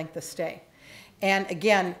on the length of stay. And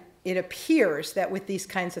again, it appears that with these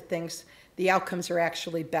kinds of things, the outcomes are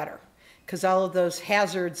actually better because all of those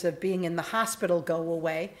hazards of being in the hospital go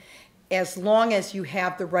away, as long as you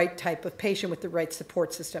have the right type of patient with the right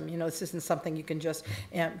support system. You know, this isn't something you can just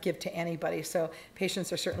give to anybody. So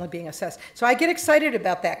patients are certainly being assessed. So I get excited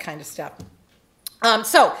about that kind of stuff.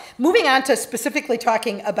 So moving on to specifically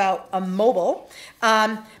talking about mobile.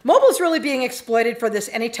 Mobile is really being exploited for this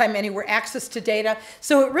anytime, anywhere access to data.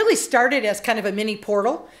 So it really started as kind of a mini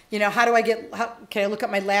portal. You know, how can I look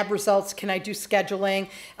at my lab results? Can I do scheduling?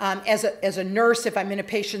 As a nurse, if I'm in a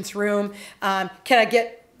patient's room, can I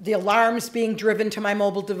get the alarms being driven to my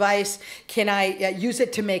mobile device? Can I use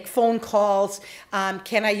it to make phone calls?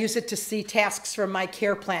 Can I use it to see tasks from my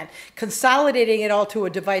care plan? Consolidating it all to a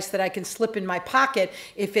device that I can slip in my pocket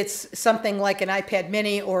if it's something like an iPad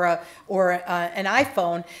mini or an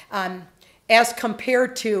iPhone, as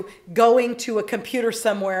compared to going to a computer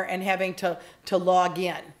somewhere and having to log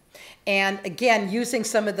in. And again, using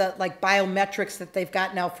some of the like biometrics that they've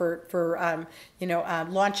got now for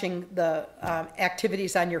launching the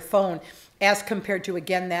activities on your phone, as compared to,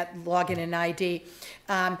 again, that login and ID.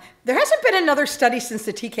 There hasn't been another study since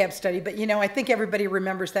the TCAP study, but you know, I think everybody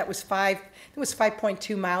remembers that was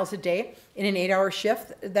 5.2 miles a day in an 8-hour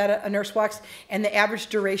shift that a nurse walks, and the average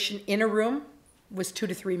duration in a room was 2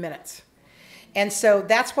 to 3 minutes. And so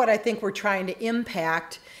that's what I think we're trying to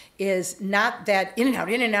impact, is not that in and out,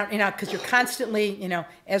 in and out, in and out, because you're constantly, you know,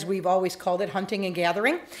 as we've always called it, hunting and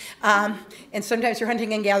gathering. And sometimes you're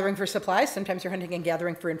hunting and gathering for supplies, sometimes you're hunting and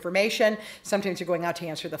gathering for information, sometimes you're going out to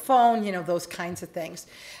answer the phone, you know, those kinds of things.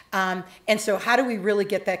 And so how do we really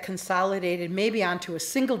get that consolidated maybe onto a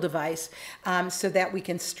single device so that we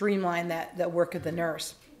can streamline the work of the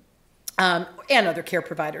nurse? And other care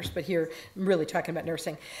providers, but here I'm really talking about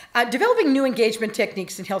nursing. Developing new engagement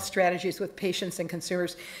techniques and health strategies with patients and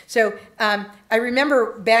consumers. So I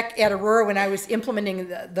remember back at Aurora when I was implementing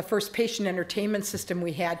the first patient entertainment system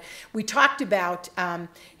we had, we talked about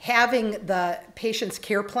having the patient's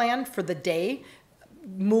care plan for the day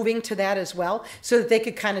moving to that as well, so that they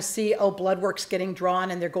could kind of see, oh, blood work's getting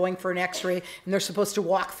drawn and they're going for an x-ray and they're supposed to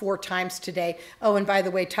walk 4 times today. Oh, and by the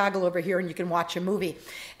way, toggle over here and you can watch a movie.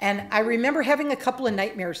 And I remember having a couple of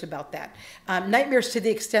nightmares about that. Nightmares to the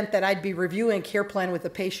extent that I'd be reviewing a care plan with a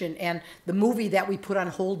patient and the movie that we put on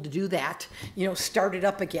hold to do that, started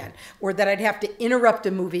up again. Or that I'd have to interrupt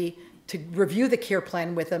a movie to review the care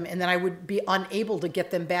plan with them, and then I would be unable to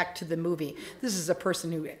get them back to the movie. This is a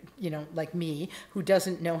person who, like me, who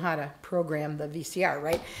doesn't know how to program the VCR,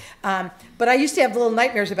 right? But I used to have little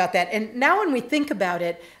nightmares about that. And now when we think about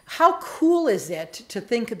it, how cool is it to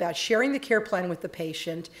think about sharing the care plan with the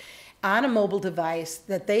patient on a mobile device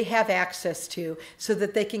that they have access to so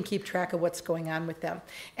that they can keep track of what's going on with them.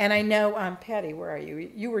 And I know, Patty, where are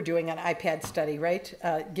you? You were doing an iPad study, right?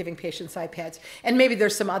 Giving patients iPads. And maybe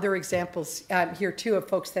there's some other examples here too of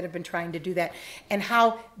folks that have been trying to do that, and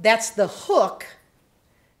how that's the hook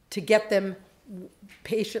to get them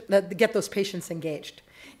get those patients engaged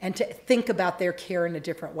and to think about their care in a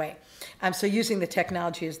different way. So using the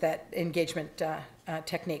technology as that engagement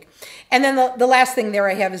technique. And then the last thing there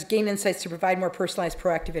I have is gain insights to provide more personalized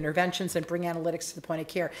proactive interventions and bring analytics to the point of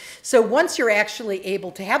care. So once you're actually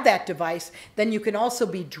able to have that device, then you can also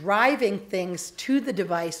be driving things to the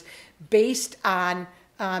device based on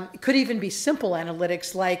it could even be simple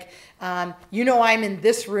analytics like, I'm in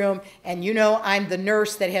this room and I'm the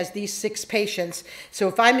nurse that has these 6 patients. So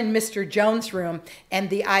if I'm in Mr. Jones' room and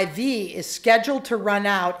the IV is scheduled to run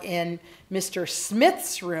out in Mr.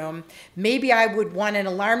 Smith's room, maybe I would want an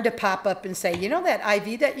alarm to pop up and say, that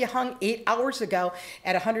IV that you hung 8 hours ago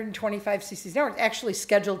at 125 cc's an hour is actually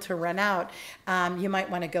scheduled to run out. You might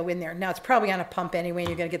want to go in there. Now, it's probably on a pump anyway, and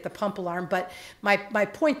you're going to get the pump alarm. But my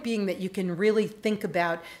point being that you can really think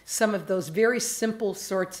about some of those very simple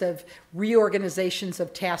sorts of reorganizations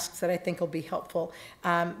of tasks that I think will be helpful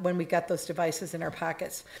when we've got those devices in our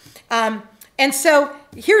pockets. And so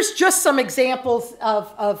here's just some examples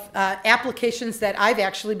of applications that I've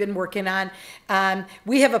actually been working on.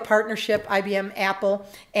 We have a partnership, IBM, Apple,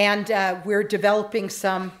 and we're developing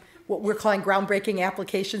some what we're calling groundbreaking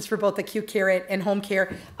applications for both acute care and home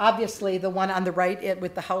care. Obviously, the one on the right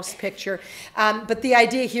with the house picture. But the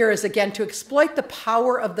idea here is, again, to exploit the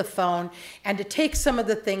power of the phone and to take some of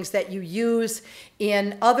the things that you use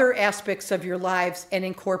in other aspects of your lives and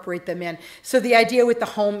incorporate them in. So the idea with the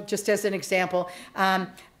home, just as an example,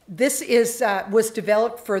 this was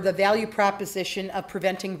developed for the value proposition of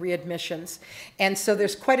preventing readmissions. And so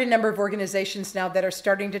there's quite a number of organizations now that are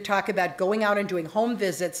starting to talk about going out and doing home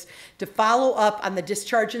visits to follow up on the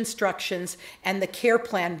discharge instructions and the care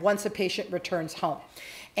plan once a patient returns home.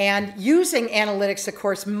 And using analytics, of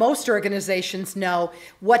course, most organizations know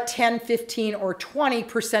what 10, 15, or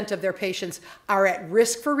 20% of their patients are at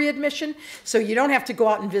risk for readmission. So you don't have to go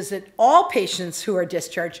out and visit all patients who are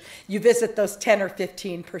discharged. You visit those 10 or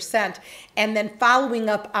 15%, and then following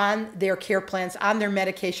up on their care plans, on their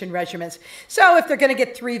medication regimens. So if they're going to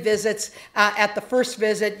get 3 visits, at the first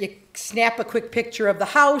visit, you snap a quick picture of the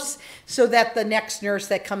house so that the next nurse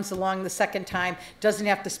that comes along the second time doesn't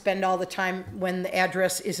have to spend all the time when the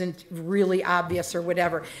address isn't really obvious or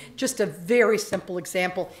whatever. Just a very simple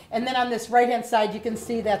example. And then on this right-hand side, you can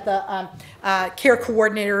see that the care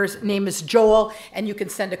coordinator's name is Joel, and you can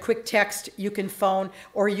send a quick text, you can phone,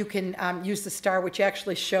 or you can use the star, which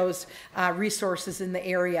actually shows resources in the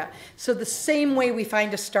area. So the same way we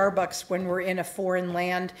find a Starbucks when we're in a foreign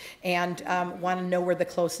land and want to know where the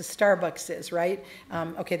closest Starbucks is, right?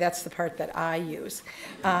 Okay, that's the part that I use.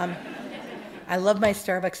 I love my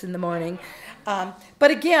Starbucks in the morning.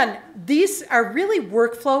 But again, these are really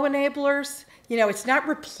workflow enablers. It's not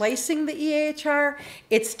replacing the EHR.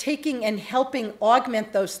 It's taking and helping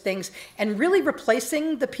augment those things and really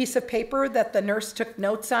replacing the piece of paper that the nurse took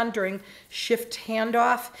notes on during shift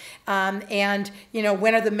handoff. And,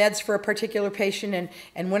 when are the meds for a particular patient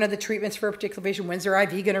and when are the treatments for a particular patient? When's their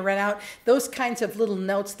IV going to run out? Those kinds of little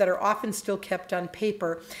notes that are often still kept on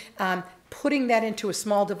paper. Putting that into a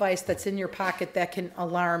small device that's in your pocket that can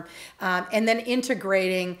alarm, and then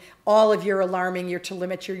integrating all of your alarming, your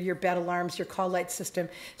telemetry, your bed alarms, your call light system,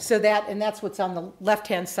 so that, and that's what's on the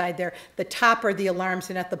left-hand side there. The top are the alarms,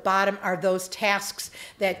 and at the bottom are those tasks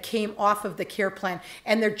that came off of the care plan.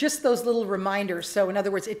 And they're just those little reminders. So in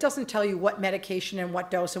other words, it doesn't tell you what medication and what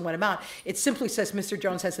dose and what amount. It simply says Mr.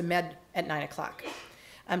 Jones has a med at 9 o'clock.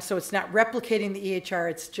 So it's not replicating the EHR,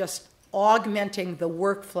 it's just augmenting the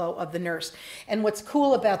workflow of the nurse. And what's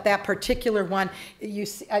cool about that particular one, you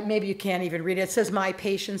see, maybe you can't even read it. It says my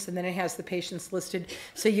patients, and then it has the patients listed,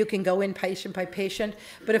 so you can go in patient by patient.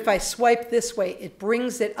 But if I swipe this way, it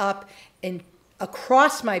brings it up and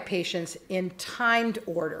across my patients in timed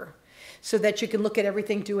order. so that you can look at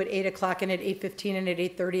everything due at 8 o'clock and at 8:15 and at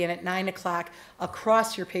 8:30 and at 9 o'clock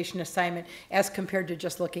across your patient assignment as compared to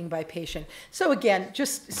just looking by patient. So again,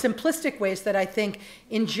 just simplistic ways that I think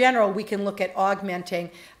in general we can look at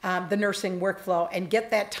augmenting the nursing workflow and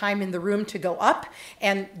get that time in the room to go up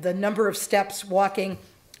and the number of steps walking.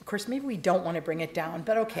 Of course, maybe we don't want to bring it down,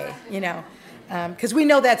 but okay, because we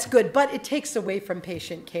know that's good, but it takes away from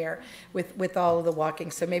patient care with all of the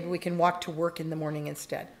walking. So maybe we can walk to work in the morning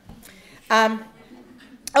instead.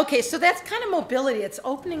 Okay, so that's kind of mobility. It's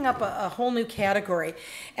opening up a whole new category.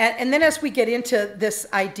 And then as we get into this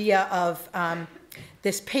idea of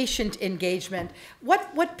this patient engagement,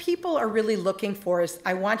 what people are really looking for is,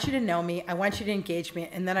 I want you to know me, I want you to engage me,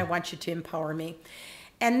 and then I want you to empower me.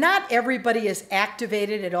 And not everybody is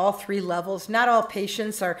activated at all three levels. Not all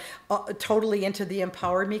patients are totally into the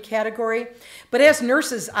empower me category. But as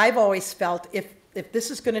nurses, I've always felt if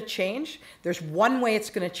this is going to change, there's one way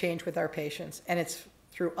it's going to change with our patients, and it's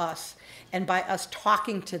through us and by us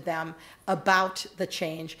talking to them about the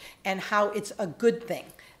change and how it's a good thing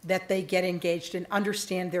that they get engaged and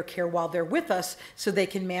understand their care while they're with us so they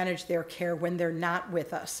can manage their care when they're not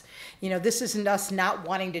with us. This isn't us not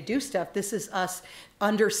wanting to do stuff. This is us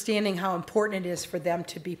understanding how important it is for them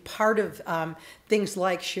to be part of things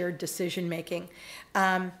like shared decision making.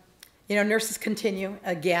 Nurses continue,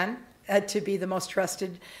 again, to be the most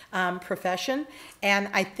trusted profession. And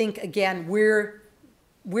I think, again, we're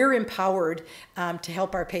empowered to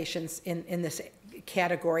help our patients in this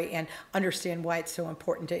category and understand why it's so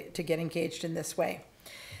important to get engaged in this way.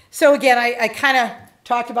 So again, I kind of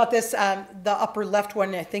talked about this, the upper left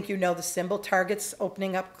one, I think the symbol targets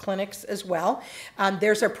opening up clinics as well.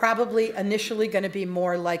 Theirs are probably initially going to be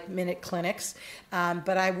more like minute clinics,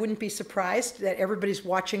 but I wouldn't be surprised that everybody's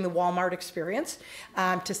watching the Walmart experience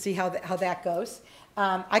to see how that goes.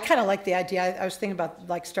 I kind of like the idea. I was thinking about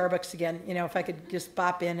like Starbucks again, if I could just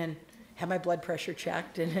bop in and have my blood pressure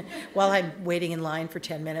checked and while I'm waiting in line for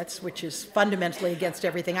 10 minutes, which is fundamentally against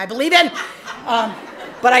everything I believe in.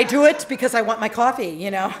 But I do it because I want my coffee,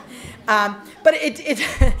 But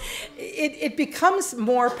it becomes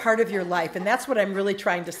more part of your life, and that's what I'm really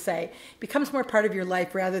trying to say. It becomes more part of your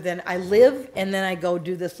life rather than I live and then I go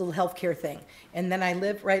do this little healthcare thing. And then I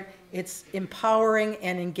live, right? It's empowering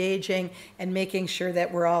and engaging and making sure that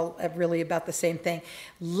we're all really about the same thing.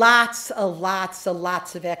 Lots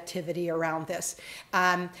of activity around this.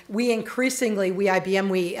 We increasingly,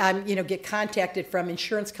 IBM, get contacted from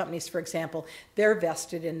insurance companies, for example. They're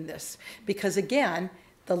vested in this because, again,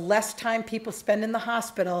 the less time people spend in the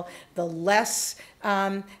hospital, the less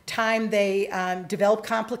time they develop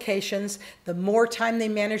complications, the more time they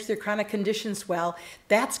manage their chronic conditions well.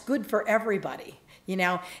 That's good for everybody.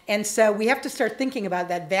 And so we have to start thinking about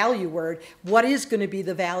that value word. What is going to be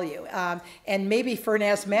the value? And maybe for an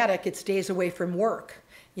asthmatic, it's days away from work.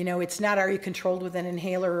 It's not, are you controlled with an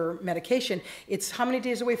inhaler or medication? It's how many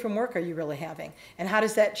days away from work are you really having? And how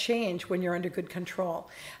does that change when you're under good control?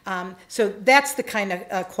 So that's the kind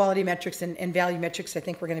of quality metrics and value metrics I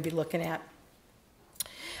think we're going to be looking at.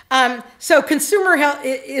 So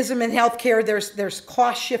consumerism in healthcare, there's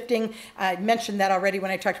cost shifting. I mentioned that already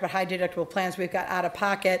when I talked about high deductible plans. We've got out of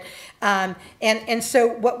pocket. And so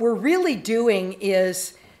what we're really doing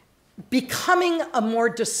is becoming a more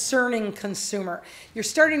discerning consumer. You're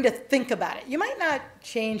starting to think about it. You might not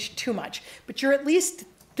change too much, but you're at least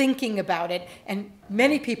thinking about it, and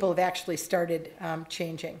many people have actually started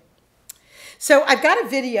changing. So I've got a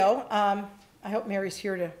video. I hope Mary's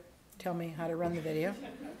here to tell me how to run the video.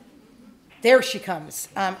 There she comes.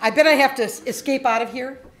 I bet I have to escape out of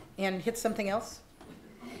here and hit something else.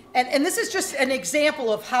 And this is just an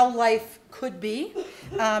example of how life could be.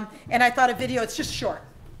 And I thought a video, it's just short.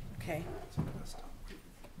 Okay.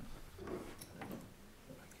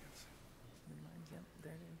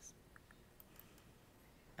 There it is.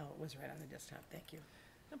 Oh, it was right on the desktop. Thank you.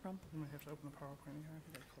 No problem. You might have to open the PowerPoint here. I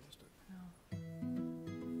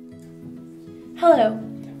Hello,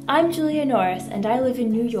 I'm Julia Norris, and I live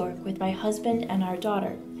in New York with my husband and our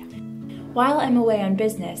daughter. While I'm away on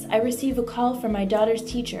business, I receive a call from my daughter's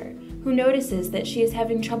teacher, who notices that she is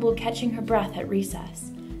having trouble catching her breath at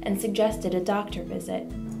recess, and suggested a doctor visit.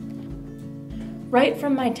 Right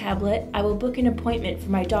from my tablet, I will book an appointment for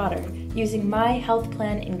my daughter using my Health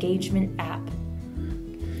Plan Engagement app.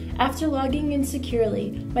 After logging in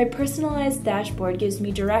securely, my personalized dashboard gives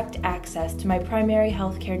me direct access to my primary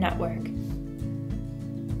healthcare network.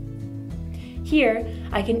 Here,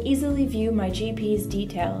 I can easily view my GP's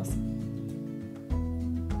details.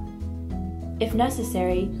 If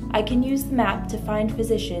necessary, I can use the map to find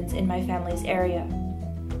physicians in my family's area.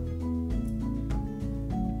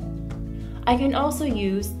 I can also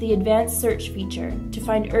use the advanced search feature to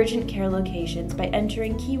find urgent care locations by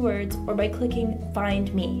entering keywords or by clicking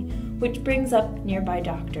Find Me, which brings up nearby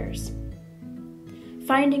doctors.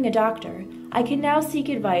 Finding a doctor, I can now seek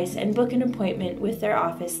advice and book an appointment with their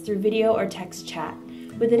office through video or text chat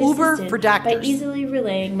with an Uber assistant for doctors. by easily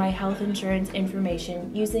relaying my health insurance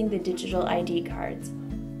information using the digital ID cards.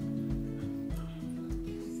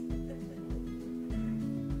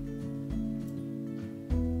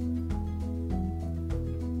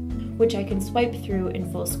 Which I can swipe through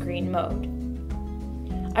in full screen mode.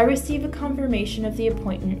 I receive a confirmation of the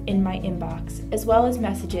appointment in my inbox, as well as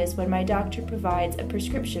messages when my doctor provides a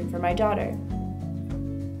prescription for my daughter.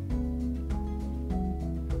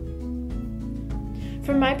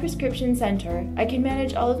 From my prescription center, I can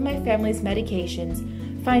manage all of my family's medications,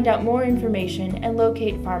 find out more information, and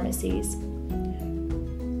locate pharmacies.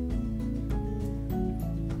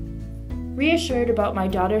 Reassured about my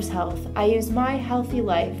daughter's health, I use My Healthy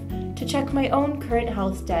Life to check my own current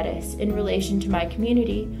health status in relation to my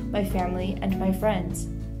community, my family, and my friends.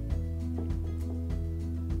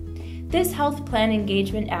 This health plan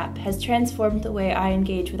engagement app has transformed the way I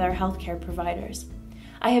engage with our healthcare providers.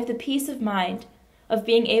 I have the peace of mind of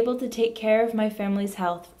being able to take care of my family's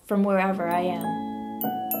health from wherever I am.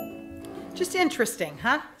 Just interesting,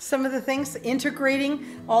 huh? Some of the things,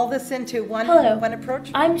 integrating all this into one approach.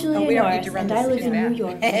 I'm Julia we don't need Norris, to run and this I live in again. New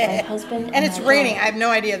York with my husband And it's my raining. daughter. I have no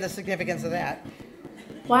idea the significance of that.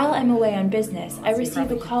 While I'm away on business, I receive a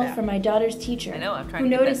probably call that. from my daughter's teacher, I know, I'm trying who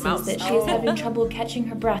to get that notices mouse. that she is having trouble catching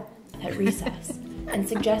her breath at recess, and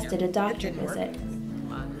suggested a doctor visit.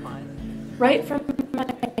 Right from my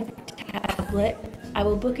tablet, I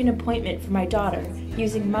will book an appointment for my daughter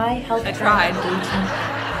using my health plan engagement.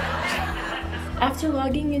 After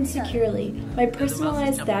logging in securely, my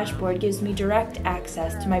personalized dashboard gives me direct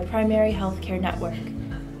access to my primary healthcare network.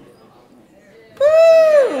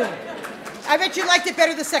 Woo! I bet you liked it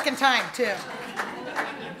better the second time, too.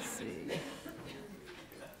 Let's see.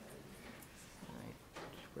 All right.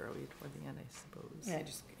 Where are we? Toward the end, I suppose. Yeah,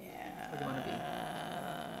 Where do you want to be?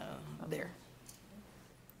 there.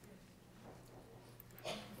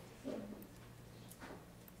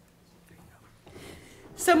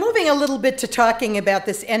 So moving a little bit to talking about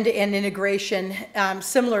this end-to-end integration,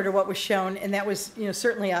 similar to what was shown, and that was,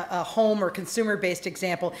 certainly a home or consumer-based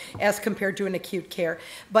example as compared to an acute care.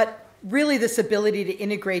 But really this ability to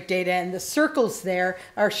integrate data, and the circles there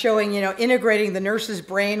are showing, integrating the nurse's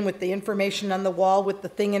brain with the information on the wall with the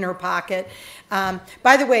thing in her pocket.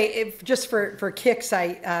 By the way, just for kicks,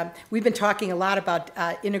 we've been talking a lot about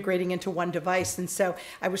integrating into one device, and so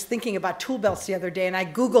I was thinking about tool belts the other day, and I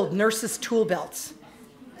Googled nurses' tool belts.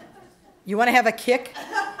 You want to have a kick?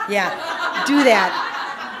 Yeah, do that.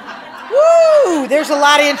 Woo! There's a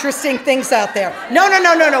lot of interesting things out there. No.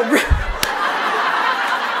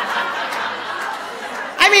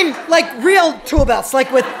 I mean, like real tool belts,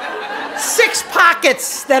 like with 6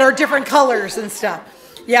 pockets that are different colors and stuff.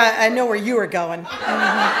 Yeah, I know where you were going. But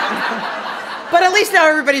at least now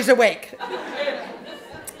everybody's awake.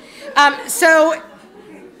 So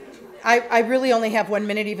I really only have 1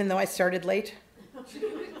 minute, even though I started late.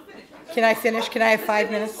 Can I finish? Can I have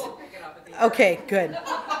 5 minutes? Okay, good.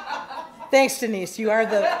 Thanks, Denise. You are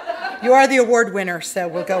the award winner, so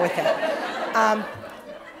we'll go with that.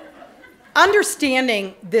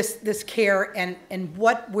 Understanding this care and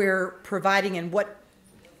what we're providing and what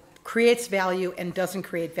creates value and doesn't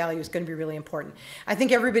create value is going to be really important. I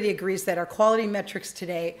think everybody agrees that our quality metrics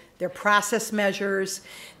today, they're process measures,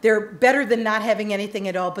 they're better than not having anything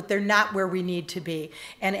at all, but they're not where we need to be.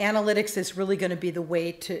 And analytics is really going to be the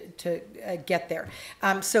way to get there.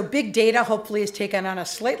 So big data hopefully has taken on a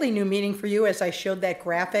slightly new meaning for you, as I showed that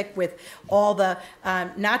graphic with all the,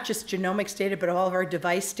 not just genomics data, but all of our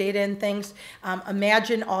device data and things.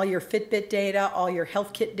 Imagine all your Fitbit data, all your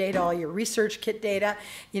health kit data, all your research kit data.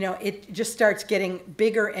 It just starts getting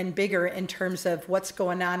bigger and bigger in terms of what's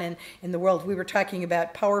going on in the world. We were talking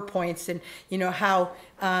about PowerPoints and, how,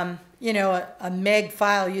 a meg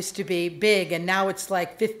file used to be big, and now it's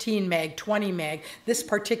like 15 meg, 20 meg. This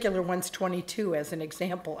particular one's 22 as an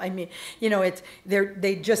example. I mean,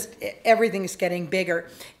 everything's getting bigger.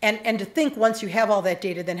 And to think once you have all that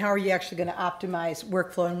data, then how are you actually going to optimize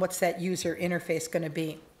workflow, and what's that user interface going to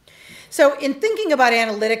be? So in thinking about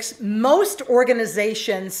analytics, most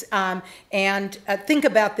organizations think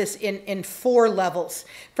about this in 4 levels,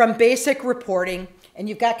 from basic reporting and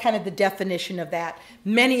you've got kind of the definition of that.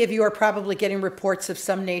 Many of you are probably getting reports of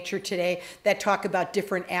some nature today that talk about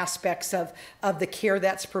different aspects of the care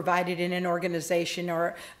that's provided in an organization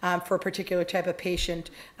or for a particular type of patient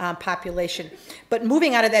population. But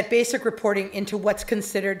moving out of that basic reporting into what's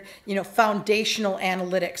considered, foundational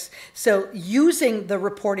analytics. So using the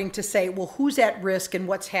reporting to say, well, who's at risk and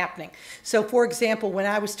what's happening. So for example, when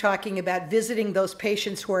I was talking about visiting those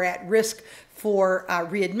patients who are at risk for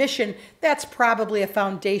readmission, that's probably a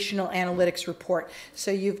foundational analytics report.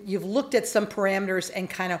 So you've looked at some parameters and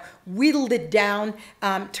kind of whittled it down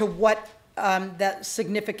to what that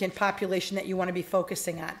significant population that you want to be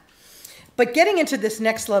focusing on. But getting into this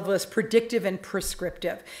next level is predictive and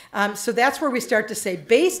prescriptive. So that's where we start to say,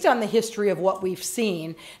 based on the history of what we've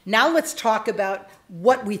seen, now let's talk about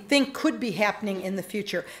what we think could be happening in the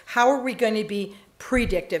future. How are we going to be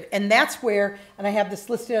predictive? And that's where, and I have this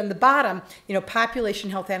listed on the bottom, population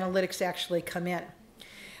health analytics actually come in.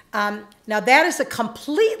 Now that is a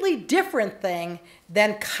completely different thing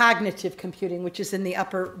than cognitive computing, which is in the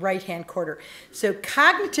upper right-hand corner. So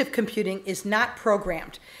cognitive computing is not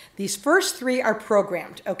programmed. These first three are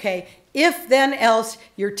programmed, okay? If, then, else,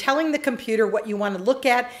 you're telling the computer what you want to look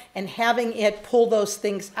at and having it pull those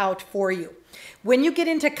things out for you. When you get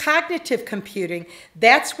into cognitive computing,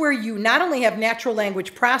 that's where you not only have natural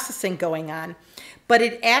language processing going on, but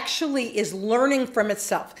it actually is learning from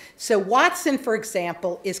itself. So Watson, for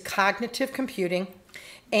example, is cognitive computing,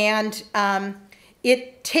 and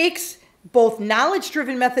it takes both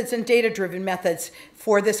knowledge-driven methods and data-driven methods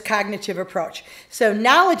for this cognitive approach. So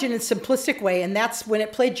knowledge in a simplistic way, and that's when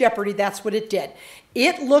it played Jeopardy, that's what it did.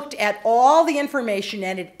 It looked at all the information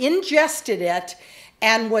and it ingested it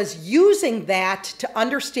and was using that to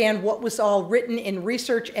understand what was all written in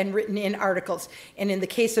research and written in articles. And in the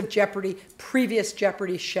case of Jeopardy, previous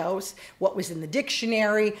Jeopardy shows, what was in the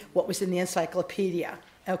dictionary, what was in the encyclopedia.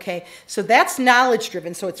 Okay, so that's knowledge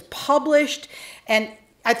driven, so it's published, and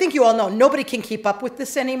I think you all know nobody can keep up with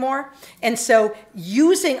this anymore. And so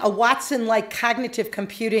using a Watson-like cognitive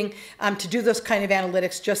computing to do those kind of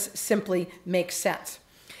analytics just simply makes sense.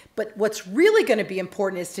 But what's really going to be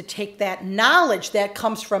important is to take that knowledge that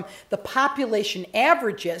comes from the population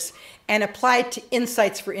averages and apply it to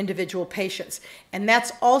insights for individual patients. And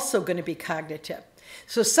that's also going to be cognitive.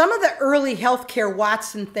 So some of the early healthcare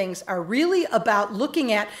Watson things are really about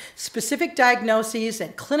looking at specific diagnoses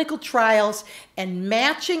and clinical trials and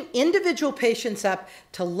matching individual patients up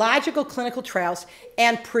to logical clinical trials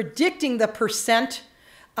and predicting the percent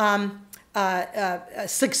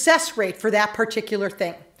success rate for that particular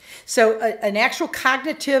thing. So an actual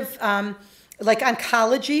cognitive, like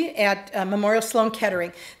oncology at Memorial Sloan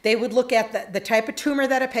Kettering, they would look at the type of tumor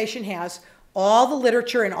that a patient has, all the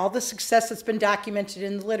literature and all the success that's been documented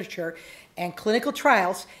in the literature and clinical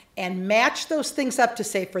trials, and match those things up to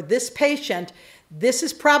say, for this patient, this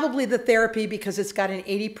is probably the therapy because it's got an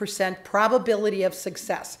 80% probability of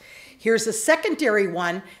success. Here's a secondary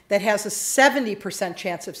one that has a 70%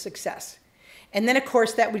 chance of success. And then, of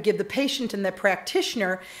course, that would give the patient and the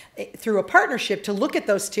practitioner, through a partnership, to look at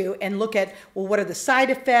those two and look at, well, what are the side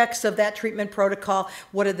effects of that treatment protocol?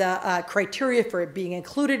 What are the criteria for it being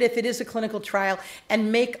included if it is a clinical trial?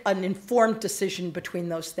 And make an informed decision between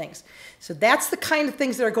those things. So that's the kind of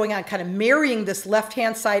things that are going on, kind of marrying this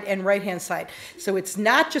left-hand side and right-hand side. So it's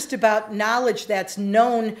not just about knowledge that's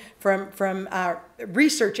known from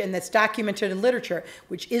research and that's documented in literature,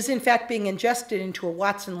 which is in fact being ingested into a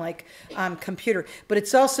Watson-like computer, but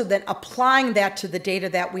it's also then applying that to the data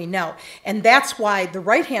that we know. And that's why the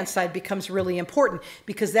right-hand side becomes really important,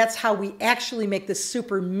 because that's how we actually make this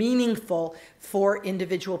super meaningful for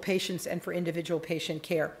individual patients and for individual patient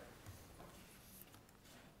care.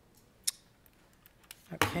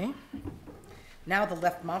 Okay, now the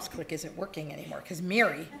left mouse click isn't working anymore because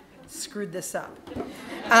Mary screwed this up.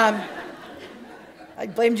 I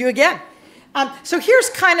blamed you again. So here's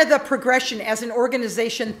kind of the progression as an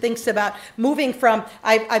organization thinks about moving from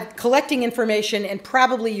I'm collecting information, and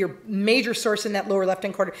probably your major source in that lower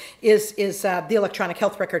left-hand corner is the electronic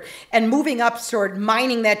health record, and moving up, sort of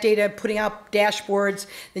mining that data, putting out dashboards.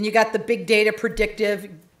 Then you got the big data predictive,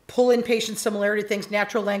 pull in patient similarity things,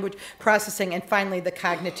 natural language processing, and finally the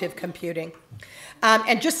cognitive computing.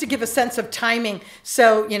 And just to give a sense of timing,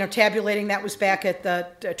 so, tabulating, that was back at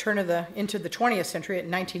the turn of into the 20th century, at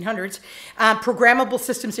 1900s. Programmable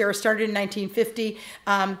systems era started in 1950.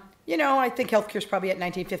 I think healthcare is probably at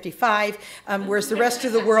 1955, whereas the rest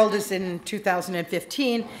of the world is in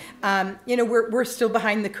 2015. We're still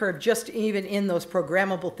behind the curve, just even in those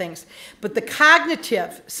programmable things. But the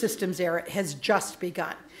cognitive systems era has just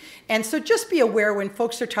begun. And so just be aware when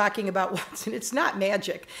folks are talking about Watson, it's not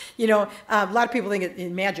magic. You know, a lot of people think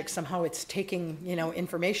in magic somehow it's taking, you know,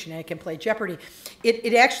 information and it can play Jeopardy.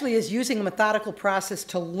 It actually is using a methodical process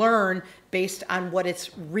to learn based on what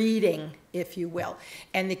it's reading, if you will.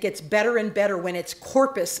 And it gets better and better when its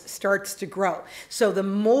corpus starts to grow. So the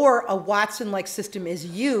more a Watson-like system is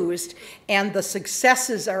used and the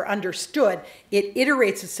successes are understood, it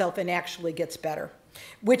iterates itself and actually gets better.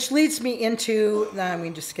 Which leads me into, we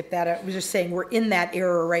can just skip that. I was just saying we're in that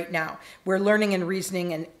era right now. We're learning and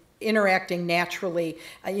reasoning and interacting naturally.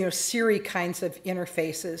 You know, Siri kinds of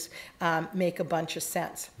interfaces make a bunch of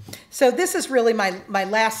sense. So this is really my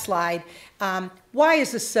last slide. Why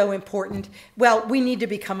is this so important? Well, we need to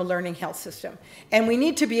become a learning health system. And we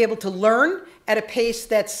need to be able to learn at a pace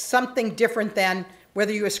that's something different than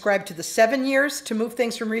whether you ascribe to the 7 years to move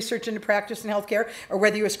things from research into practice in healthcare, or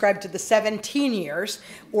whether you ascribe to the 17 years,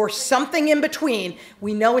 or something in between.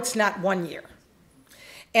 We know it's not 1 year.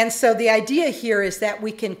 And so the idea here is that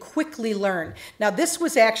we can quickly learn. Now this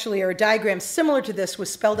was actually, or a diagram similar to this was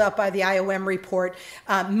spelled out by the IOM report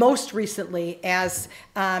most recently as,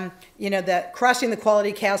 you know, that crossing the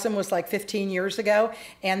quality chasm was like 15 years ago,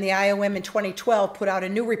 and the IOM in 2012 put out a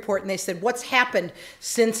new report and they said, what's happened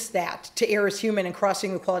since that to err is human and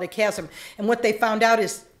crossing the quality chasm? And what they found out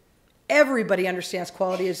is everybody understands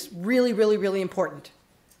quality is really, really, really important,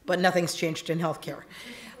 but nothing's changed in healthcare.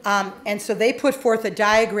 And so they put forth a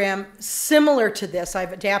diagram similar to this.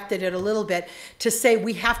 I've adapted it a little bit to say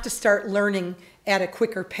we have to start learning at a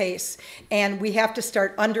quicker pace, and we have to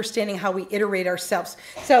start understanding how we iterate ourselves.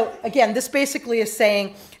 So again, this basically is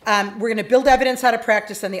saying we're going to build evidence out of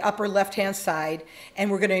practice on the upper left-hand side, and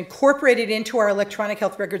we're going to incorporate it into our electronic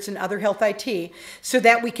health records and other health IT so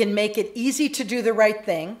that we can make it easy to do the right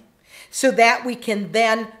thing, so that we can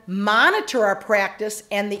then monitor our practice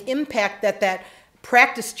and the impact that that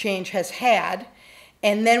practice change has had,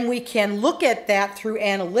 and then we can look at that through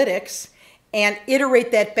analytics and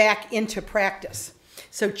iterate that back into practice.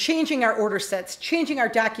 So changing our order sets, changing our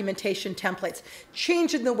documentation templates,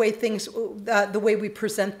 changing the way things, the way we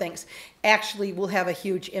present things, actually will have a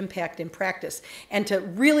huge impact in practice. And to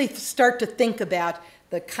really start to think about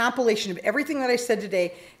the compilation of everything that I said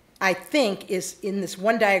today, I think is in this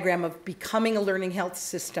one diagram of becoming a learning health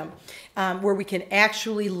system where we can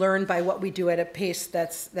actually learn by what we do at a pace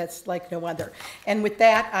that's like no other. And with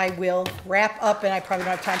that, I will wrap up, and I probably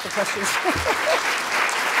don't have time for questions.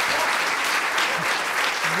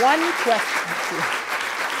 One question.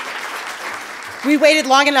 We waited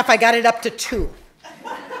long enough, I got it up to 2.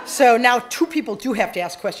 So now 2 people do have to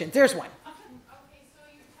ask questions. There's one.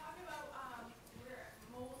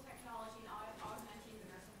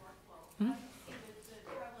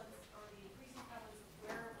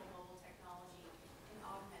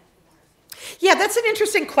 Yeah, that's an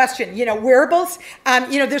interesting question. You know, wearables,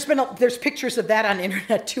 you know, there's pictures of that on the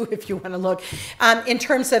internet too, if you want to look, in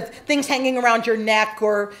terms of things hanging around your neck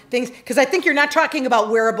or things, because I think you're not talking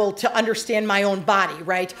about wearable to understand my own body,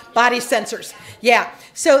 right? Body sensors. Yeah.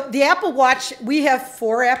 So the Apple Watch, we have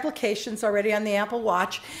 4 applications already on the Apple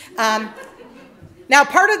Watch. Now,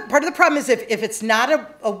 part of the problem is if it's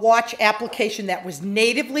not a watch application that was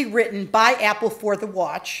natively written by Apple for the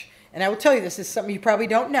watch, and I will tell you this is something you probably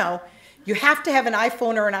don't know, you have to have an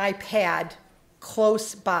iPhone or an iPad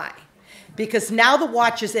close by, because now the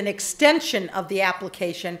watch is an extension of the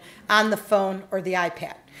application on the phone or the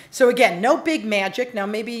iPad. So again, no big magic. Now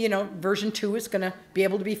maybe, you know, version 2 is going to be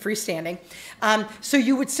able to be freestanding. So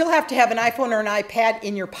you would still have to have an iPhone or an iPad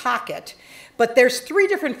in your pocket. But there's 3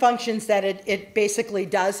 different functions that it basically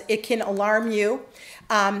does. It can alarm you,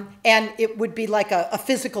 and it would be like a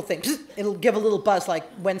physical thing. It'll give a little buzz like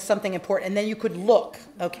when something important, and then you could look,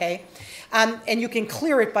 okay? And you can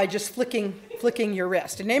clear it by just flicking your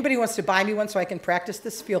wrist. And anybody who wants to buy me one so I can practice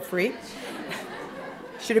this, feel free.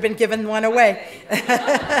 Should have been given one away.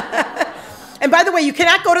 And by the way, you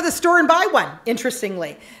cannot go to the store and buy one,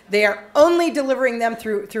 interestingly. They are only delivering them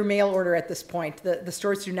through mail order at this point. The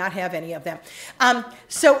stores do not have any of them.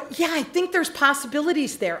 So yeah, I think there's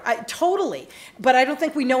possibilities there, totally. But I don't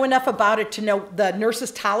think we know enough about it to know the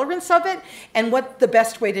nurse's tolerance of it and what the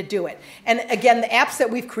best way to do it. And again, the apps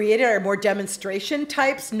that we've created are more demonstration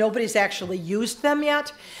types. Nobody's actually used them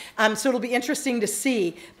yet. So it'll be interesting to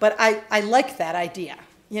see, but I like that idea.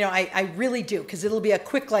 You know, I really do, because it'll be a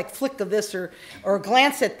quick like flick of this or a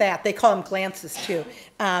glance at that. They call them glances too.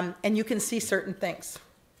 And you can see certain things.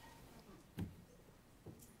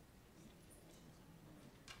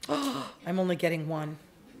 Oh, I'm only getting one.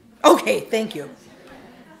 Okay, thank you.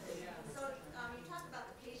 So you talked about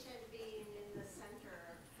the patient being in the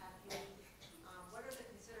center. What are the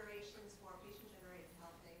considerations for patient-generated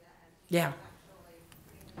health data? Yeah.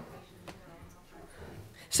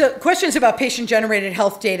 So questions about patient-generated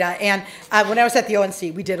health data, and when I was at the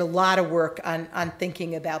ONC, we did a lot of work on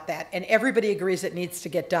thinking about that, and everybody agrees it needs to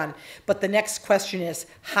get done. But the next question is,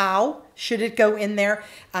 how should it go in there?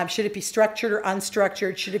 Should it be structured or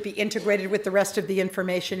unstructured? Should it be integrated with the rest of the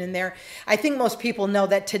information in there? I think most people know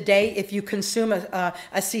that today, if you consume a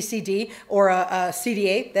CCD or a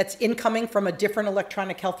CDA that's incoming from a different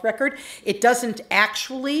electronic health record, it doesn't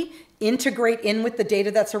actually integrate in with the data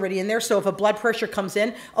that's already in there. So if a blood pressure comes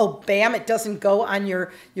in, oh, bam, it doesn't go on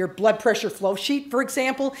your blood pressure flow sheet, for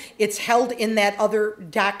example. It's held in that other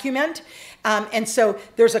document. And so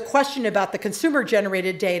there's a question about the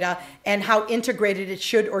consumer-generated data and how integrated it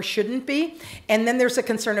should or shouldn't be. And then there's a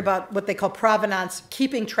concern about what they call provenance,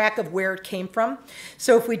 keeping track of where it came from.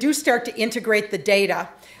 So if we do start to integrate the data,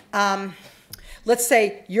 let's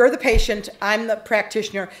say you're the patient, I'm the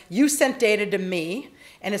practitioner, you sent data to me,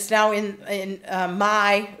 and it's now in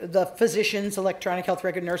the physician's electronic health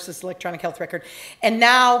record, nurse's electronic health record. And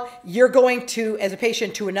now you're going to, as a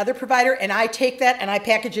patient, to another provider, and I take that and I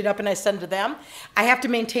package it up and I send it to them. I have to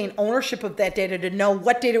maintain ownership of that data to know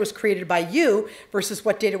what data was created by you versus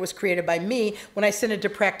what data was created by me when I send it to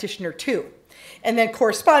practitioner 2. And then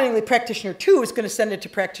correspondingly, practitioner 2 is going to send it to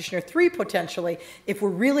practitioner 3 potentially if we're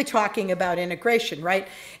really talking about integration, right?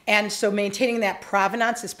 And so maintaining that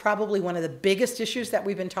provenance is probably one of the biggest issues that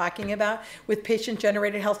we've been talking about with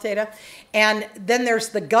patient-generated health data. And then there's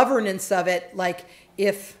the governance of it, like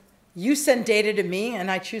if you send data to me and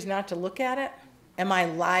I choose not to look at it, am I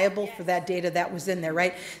liable for that data that was in there,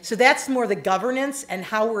 right? So that's more the governance and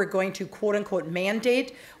how we're going to quote-unquote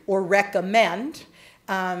mandate or recommend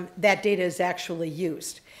that data is actually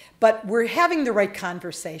used. But we're having the right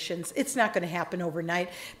conversations. It's not going to happen overnight,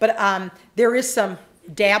 but there is some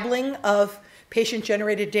dabbling of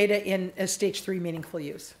patient-generated data in a stage 3 meaningful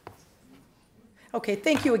use. Okay,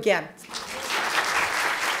 thank you again.